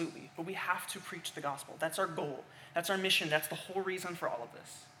 Absolutely. But we have to preach the gospel. That's our goal. That's our mission. That's the whole reason for all of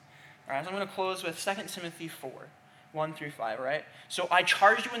this. All right, so I'm going to close with 2 Timothy 4, 1 through 5, all right? So I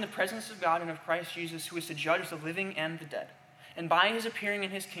charge you in the presence of God and of Christ Jesus, who is to judge the living and the dead. And by his appearing in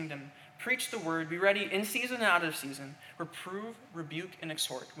his kingdom, preach the word, be ready in season and out of season, reprove, rebuke, and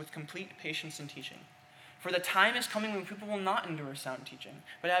exhort with complete patience and teaching. For the time is coming when people will not endure sound teaching,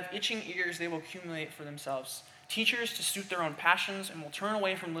 but have itching ears they will accumulate for themselves, teachers to suit their own passions, and will turn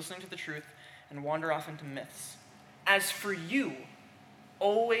away from listening to the truth and wander off into myths. As for you,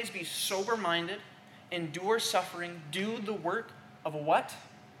 always be sober-minded, endure suffering, do the work of a what?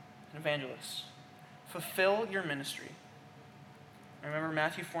 An evangelist. Fulfill your ministry. Remember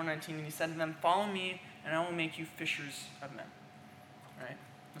Matthew 4:19, and he said to them, follow me, and I will make you fishers of men. All right,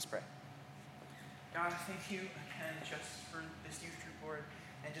 let's pray. God, thank you again just for this youth group, Lord,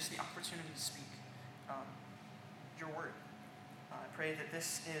 and just the opportunity to speak your word. I pray that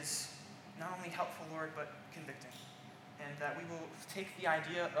this is not only helpful, Lord, but convicting, and that we will take the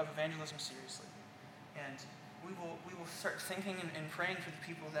idea of evangelism seriously, and we will start thinking and praying for the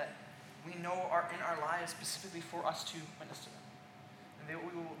people that we know are in our lives specifically for us to witness to them. And that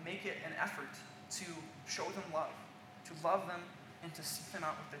we will make it an effort to show them love, to love them, and to seek them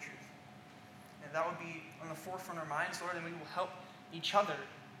out with the truth. And that would be on the forefront of our minds, Lord, and we will help each other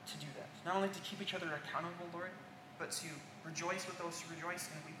to do that. Not only to keep each other accountable, Lord, but to rejoice with those who rejoice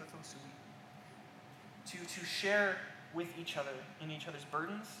and weep with those who weep. To share with each other in each other's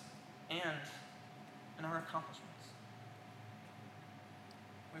burdens and in our accomplishments.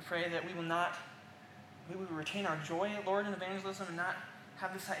 We pray that we will retain our joy, Lord, in evangelism and not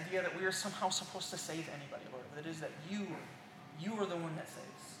have this idea that we are somehow supposed to save anybody, Lord. That is that you are the one that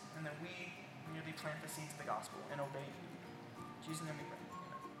saves, and that we merely plant the seeds of the gospel and obey you. In Jesus' name we pray.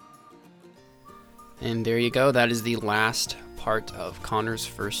 And there you go. That is the last part of Connor's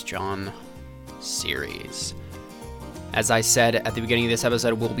 1 John series. As I said at the beginning of this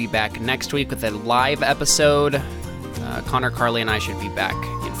episode, we'll be back next week with a live episode. Connor, Carly, and I should be back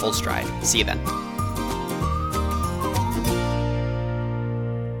in full stride. See you then.